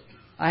seeds,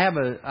 I have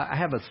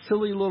a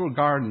silly little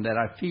garden that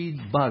I feed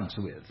bugs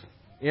with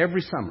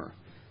every summer.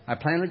 I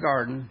plant a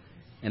garden,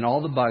 and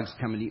all the bugs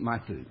come and eat my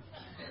food.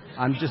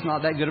 I'm just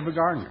not that good of a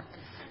gardener.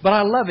 But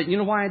I love it. You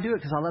know why I do it?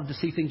 Because I love to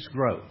see things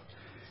grow.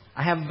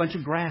 I have a bunch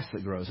of grass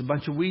that grows, a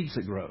bunch of weeds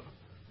that grow,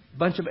 a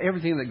bunch of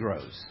everything that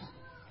grows.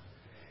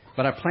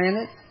 But I plant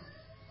it,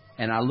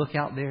 and I look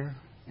out there,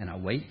 and I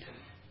wait,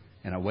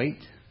 and I wait,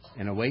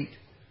 and I wait.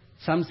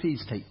 Some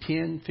seeds take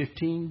 10,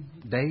 15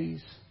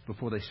 days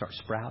before they start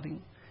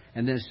sprouting.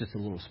 And then it's just a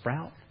little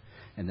sprout,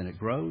 and then it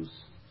grows,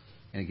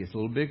 and it gets a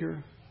little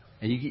bigger.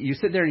 And you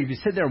sit there, and if you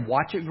sit there and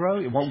watch it grow,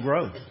 it won't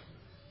grow.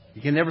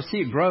 You can never see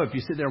it grow. If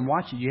you sit there and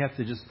watch it, you have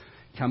to just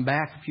come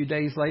back a few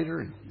days later,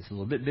 and it's a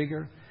little bit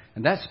bigger.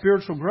 And that's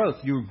spiritual growth.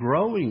 You're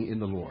growing in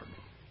the Lord.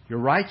 Your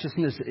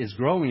righteousness is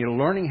growing. You're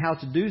learning how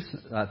to do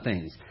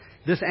things.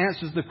 This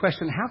answers the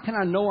question, how can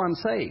I know I'm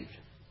saved?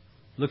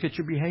 Look at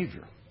your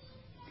behavior.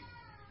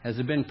 Has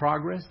there been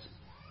progress?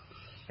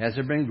 Has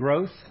there been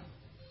growth?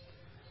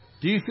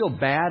 Do you feel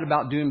bad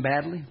about doing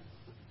badly? Do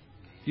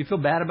you feel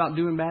bad about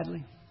doing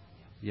badly?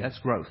 Yeah, that's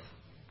growth.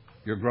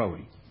 You're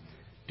growing.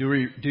 Do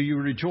you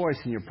rejoice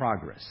in your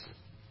progress?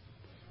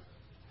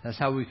 That's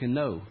how we can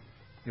know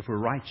if we're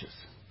righteous.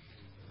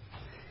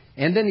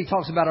 And then he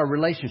talks about our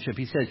relationship.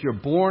 He says, you're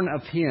born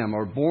of Him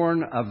or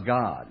born of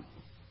God.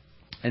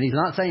 And he's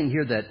not saying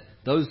here that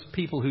those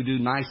people who do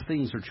nice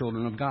things are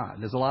children of God.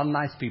 There's a lot of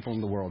nice people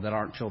in the world that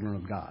aren't children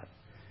of God.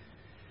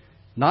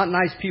 Not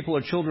nice people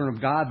are children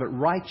of God, but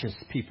righteous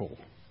people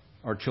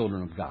are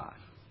children of God.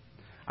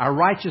 Our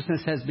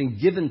righteousness has been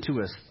given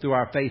to us through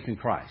our faith in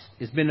Christ.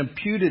 It's been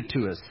imputed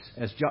to us,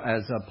 as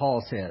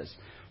Paul says.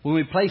 When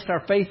we placed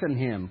our faith in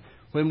Him,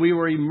 when we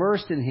were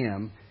immersed in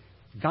Him,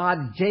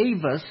 God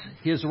gave us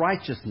His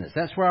righteousness.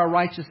 That's where our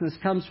righteousness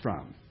comes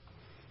from.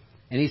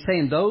 And He's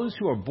saying those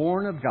who are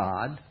born of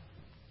God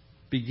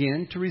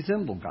begin to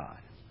resemble God.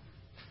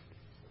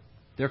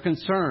 They're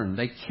concerned,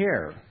 they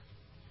care,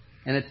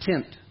 and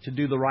attempt to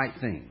do the right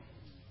thing.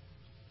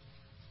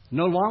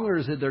 No longer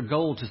is it their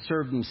goal to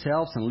serve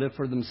themselves and live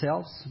for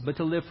themselves, but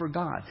to live for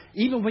God.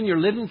 Even when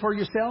you're living for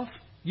yourself,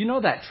 you know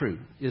that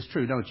is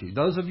true, don't you?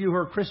 Those of you who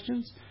are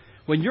Christians,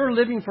 when you're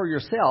living for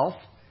yourself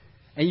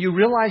and you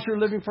realize you're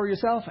living for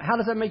yourself, how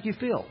does that make you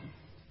feel?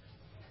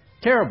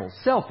 Terrible,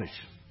 selfish,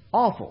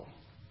 awful,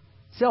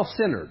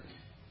 self-centered,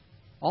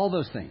 all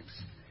those things.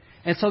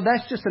 And so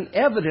that's just an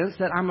evidence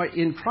that I'm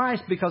in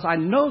Christ because I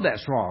know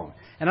that's wrong.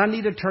 And I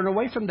need to turn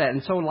away from that.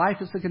 And so life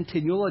is a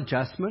continual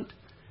adjustment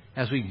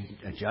as we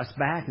adjust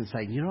back and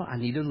say, you know, I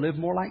need to live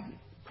more like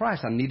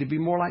Christ. I need to be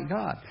more like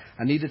God.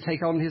 I need to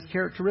take on His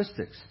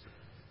characteristics.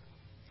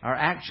 Our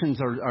actions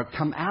are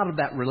come out of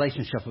that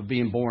relationship of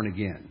being born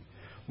again.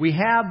 We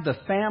have the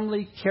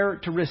family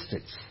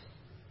characteristics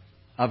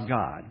of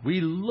God. We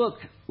look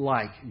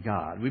like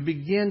God. We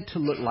begin to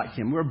look like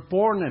Him. We're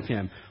born of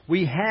Him.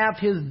 We have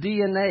His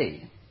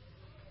DNA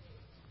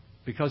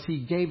because He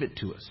gave it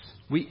to us.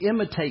 We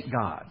imitate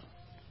God.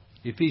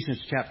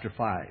 Ephesians chapter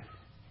 5.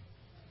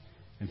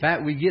 In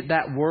fact, we get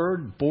that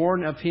word,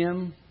 born of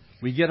Him.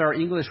 We get our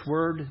English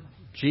word,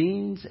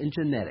 genes and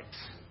genetics,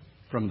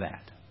 from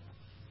that.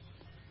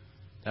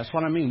 That's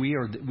what I mean.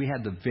 We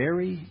have the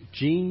very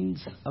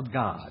genes of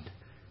God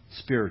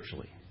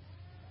spiritually.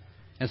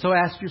 And so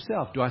ask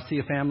yourself, do I see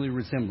a family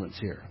resemblance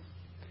here?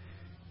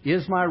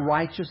 Is my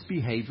righteous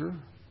behavior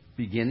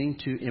beginning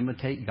to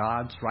imitate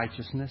God's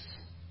righteousness?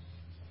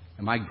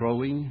 Am I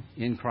growing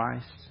in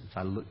Christ as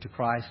I look to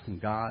Christ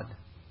and God?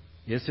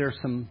 Is there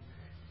some,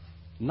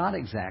 not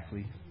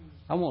exactly,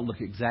 I won't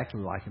look exactly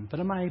like Him, but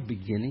am I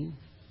beginning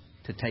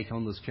to take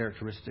on those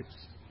characteristics?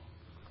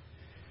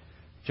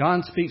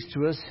 John speaks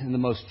to us in the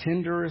most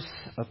tenderest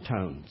of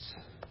tones.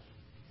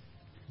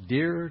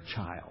 Dear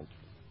child,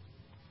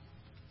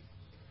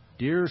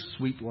 dear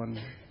sweet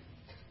one,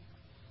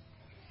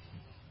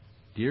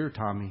 dear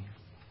Tommy,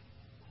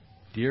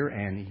 dear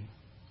Annie.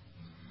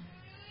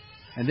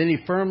 And then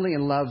He firmly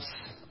and loves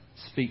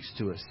speaks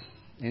to us.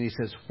 And He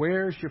says,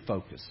 where's your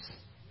focus?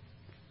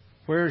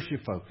 Where's your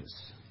focus?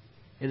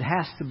 It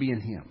has to be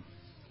in Him.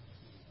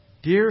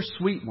 Dear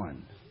sweet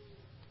one,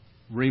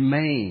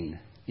 remain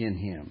in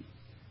Him.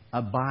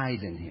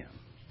 Abide in Him.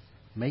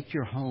 Make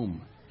your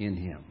home in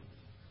Him.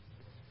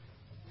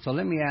 So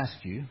let me ask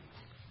you,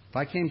 if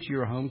I came to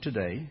your home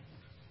today,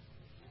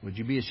 would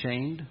you be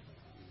ashamed?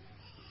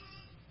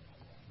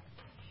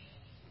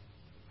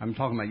 I'm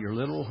talking about your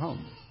little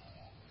home.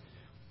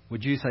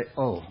 Would you say,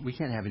 oh, we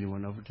can't have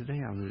anyone over today.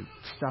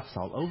 Stuff's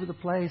all over the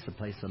place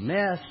a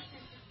mess.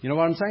 You know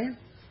what I'm saying?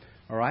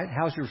 All right.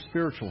 How's your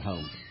spiritual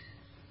home?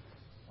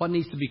 What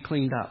needs to be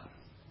cleaned up?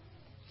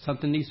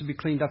 Something needs to be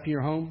cleaned up in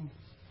your home?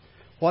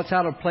 What's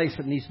out of place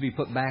that needs to be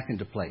put back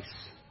into place?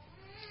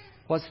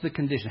 What's the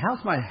condition?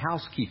 How's my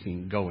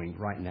housekeeping going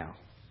right now?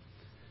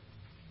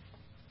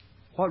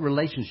 What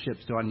relationships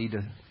do I need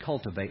to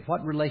cultivate?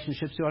 What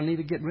relationships do I need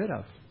to get rid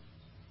of?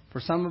 For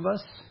some of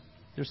us,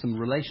 there's some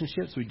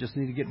relationships we just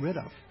need to get rid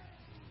of.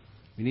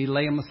 We need to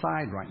lay them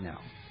aside right now.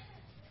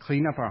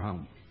 Clean up our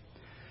home.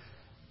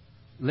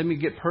 Let me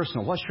get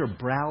personal. What's your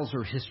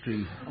browser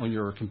history on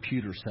your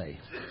computer say?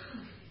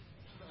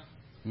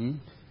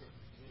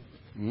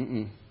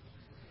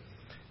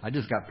 I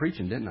just got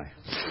preaching, didn't I?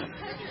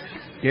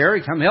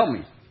 Gary, come help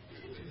me.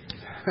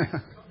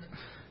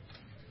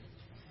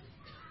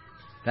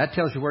 That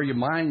tells you where your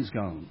mind's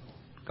gone,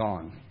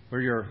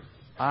 where your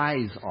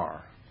eyes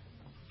are.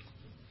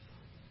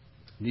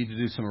 Need to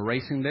do some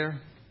erasing there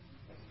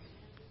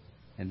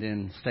and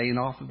then staying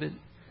off of it.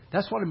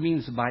 That's what it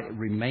means by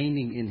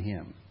remaining in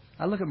Him.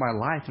 I look at my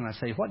life and I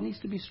say, what needs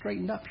to be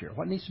straightened up here?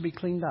 What needs to be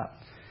cleaned up?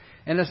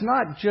 And it's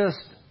not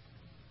just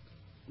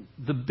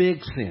the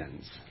big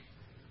sins.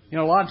 You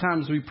know, a lot of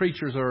times we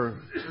preachers are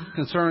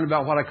concerned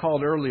about what I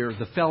called earlier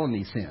the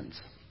felony sins.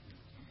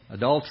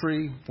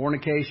 Adultery,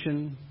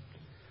 fornication,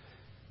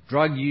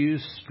 drug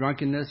use,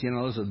 drunkenness,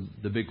 those are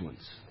the big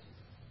ones.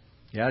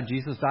 Yeah,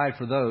 Jesus died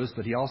for those,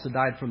 but He also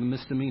died for the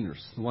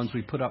misdemeanors, the ones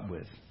we put up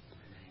with.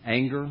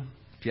 Anger,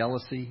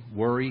 jealousy,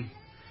 worry,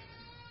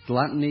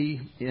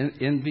 gluttony,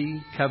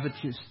 envy,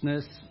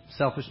 covetousness,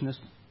 selfishness,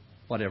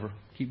 whatever.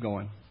 Keep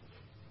going.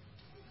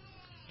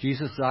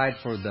 Jesus died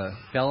for the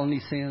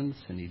felony sins,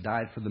 and He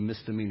died for the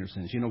misdemeanor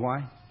sins. You know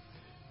why?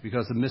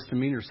 Because the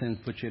misdemeanor sins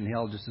put you in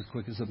hell just as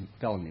quick as the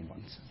felony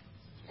ones.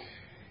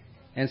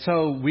 And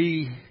so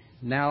we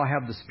now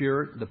have the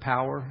Spirit, the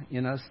power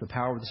in us, the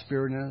power of the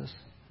Spirit in us.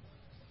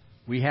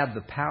 We have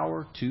the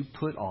power to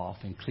put off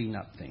and clean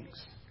up things.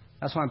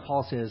 That's why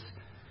Paul says,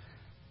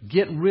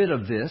 get rid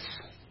of this.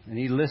 And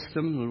he lists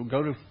them. We'll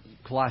go to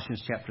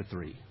Colossians chapter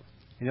 3.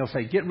 And he'll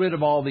say, get rid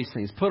of all these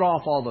things. Put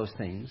off all those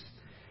things.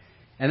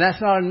 And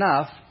that's not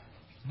enough,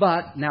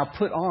 but now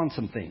put on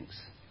some things.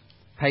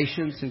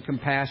 Patience and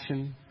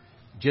compassion,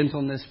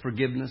 gentleness,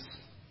 forgiveness.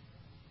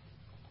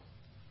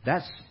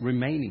 That's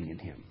remaining in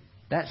Him.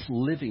 That's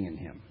living in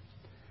Him.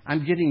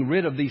 I'm getting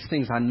rid of these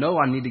things I know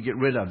I need to get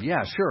rid of.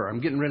 Yeah, sure,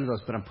 I'm getting rid of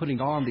those, but I'm putting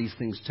on these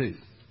things too.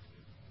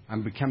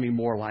 I'm becoming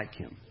more like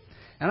Him.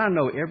 And I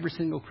know every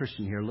single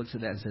Christian here looks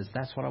at that and says,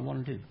 that's what I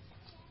want to do.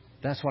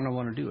 That's what I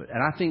want to do it.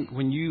 And I think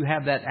when you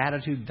have that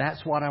attitude,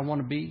 that's what I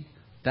want to be,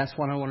 that's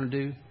what I want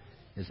to do,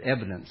 is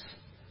evidence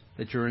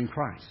that you're in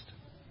Christ.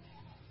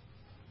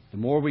 The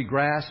more we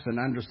grasp and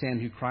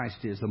understand who Christ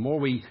is, the more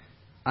we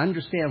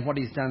understand what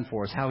He's done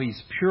for us, how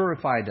He's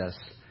purified us,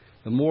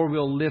 the more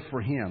we'll live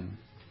for Him.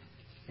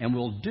 And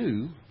we'll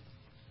do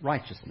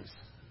righteousness.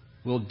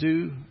 We'll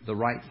do the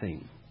right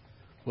thing.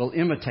 We'll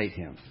imitate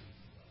Him.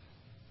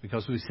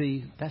 Because we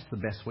see that's the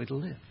best way to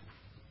live.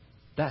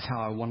 That's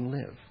how I want to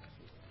live.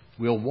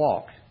 We'll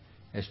walk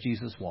as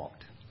Jesus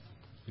walked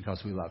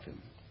because we love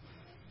Him.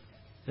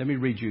 Let me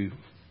read you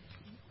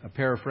a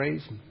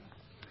paraphrase.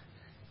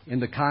 in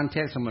the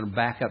context, I'm going to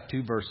back up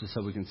 2 verses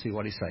so we can see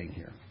what he's saying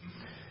here.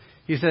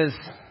 He says,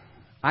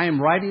 I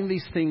am writing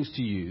these things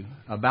to you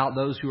about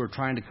those who are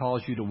trying to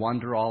cause you to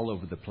wander all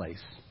over the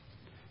place,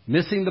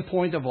 missing the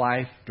point of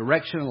life,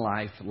 direction in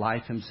life,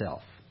 life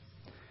himself.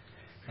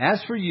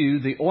 As for you,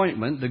 the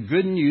ointment, the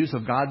good news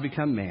of God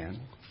become man,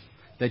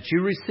 that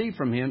you receive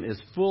from him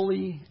is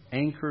fully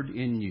anchored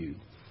in you.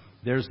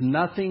 There's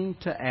nothing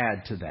to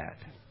add to that.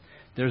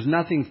 There's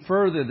nothing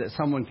further that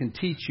someone can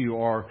teach you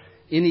or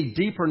any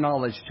deeper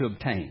knowledge to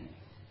obtain.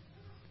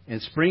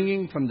 And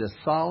springing from this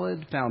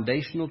solid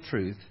foundational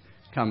truth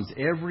comes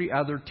every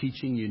other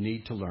teaching you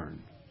need to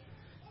learn.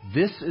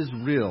 This is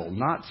real,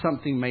 not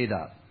something made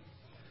up.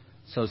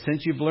 So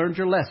since you've learned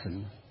your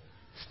lesson,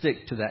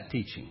 stick to that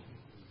teaching.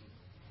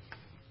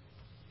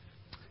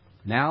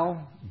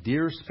 Now,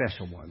 dear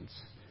special ones,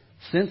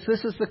 since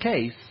this is the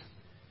case,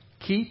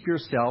 keep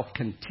yourself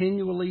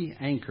continually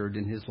anchored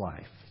in his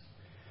life.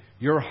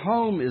 Your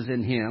home is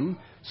in him,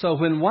 so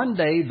when one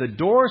day the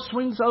door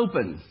swings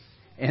open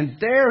and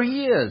there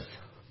he is,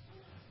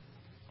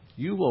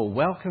 you will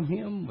welcome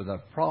him with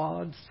a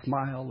broad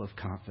smile of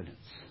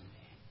confidence.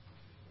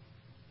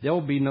 There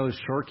will be no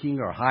shirking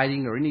or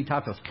hiding or any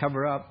type of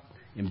cover-up,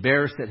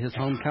 embarrassed at his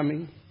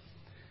homecoming.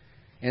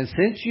 And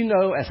since you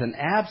know as an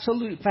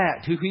absolute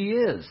fact who he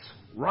is,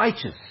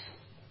 righteous,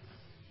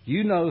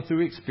 you know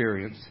through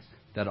experience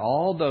that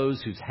all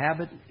those whose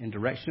habit and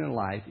direction in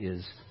life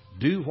is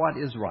do what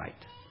is right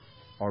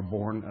are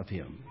born of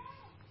him.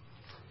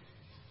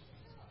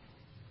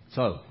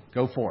 So,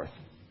 go forth.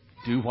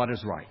 Do what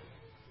is right.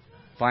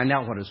 Find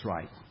out what is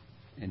right.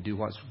 And do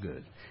what's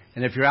good.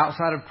 And if you're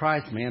outside of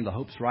Christ, man, the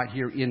hope's right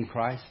here in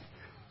Christ.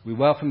 We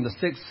welcome the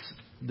 6th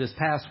this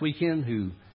past weekend who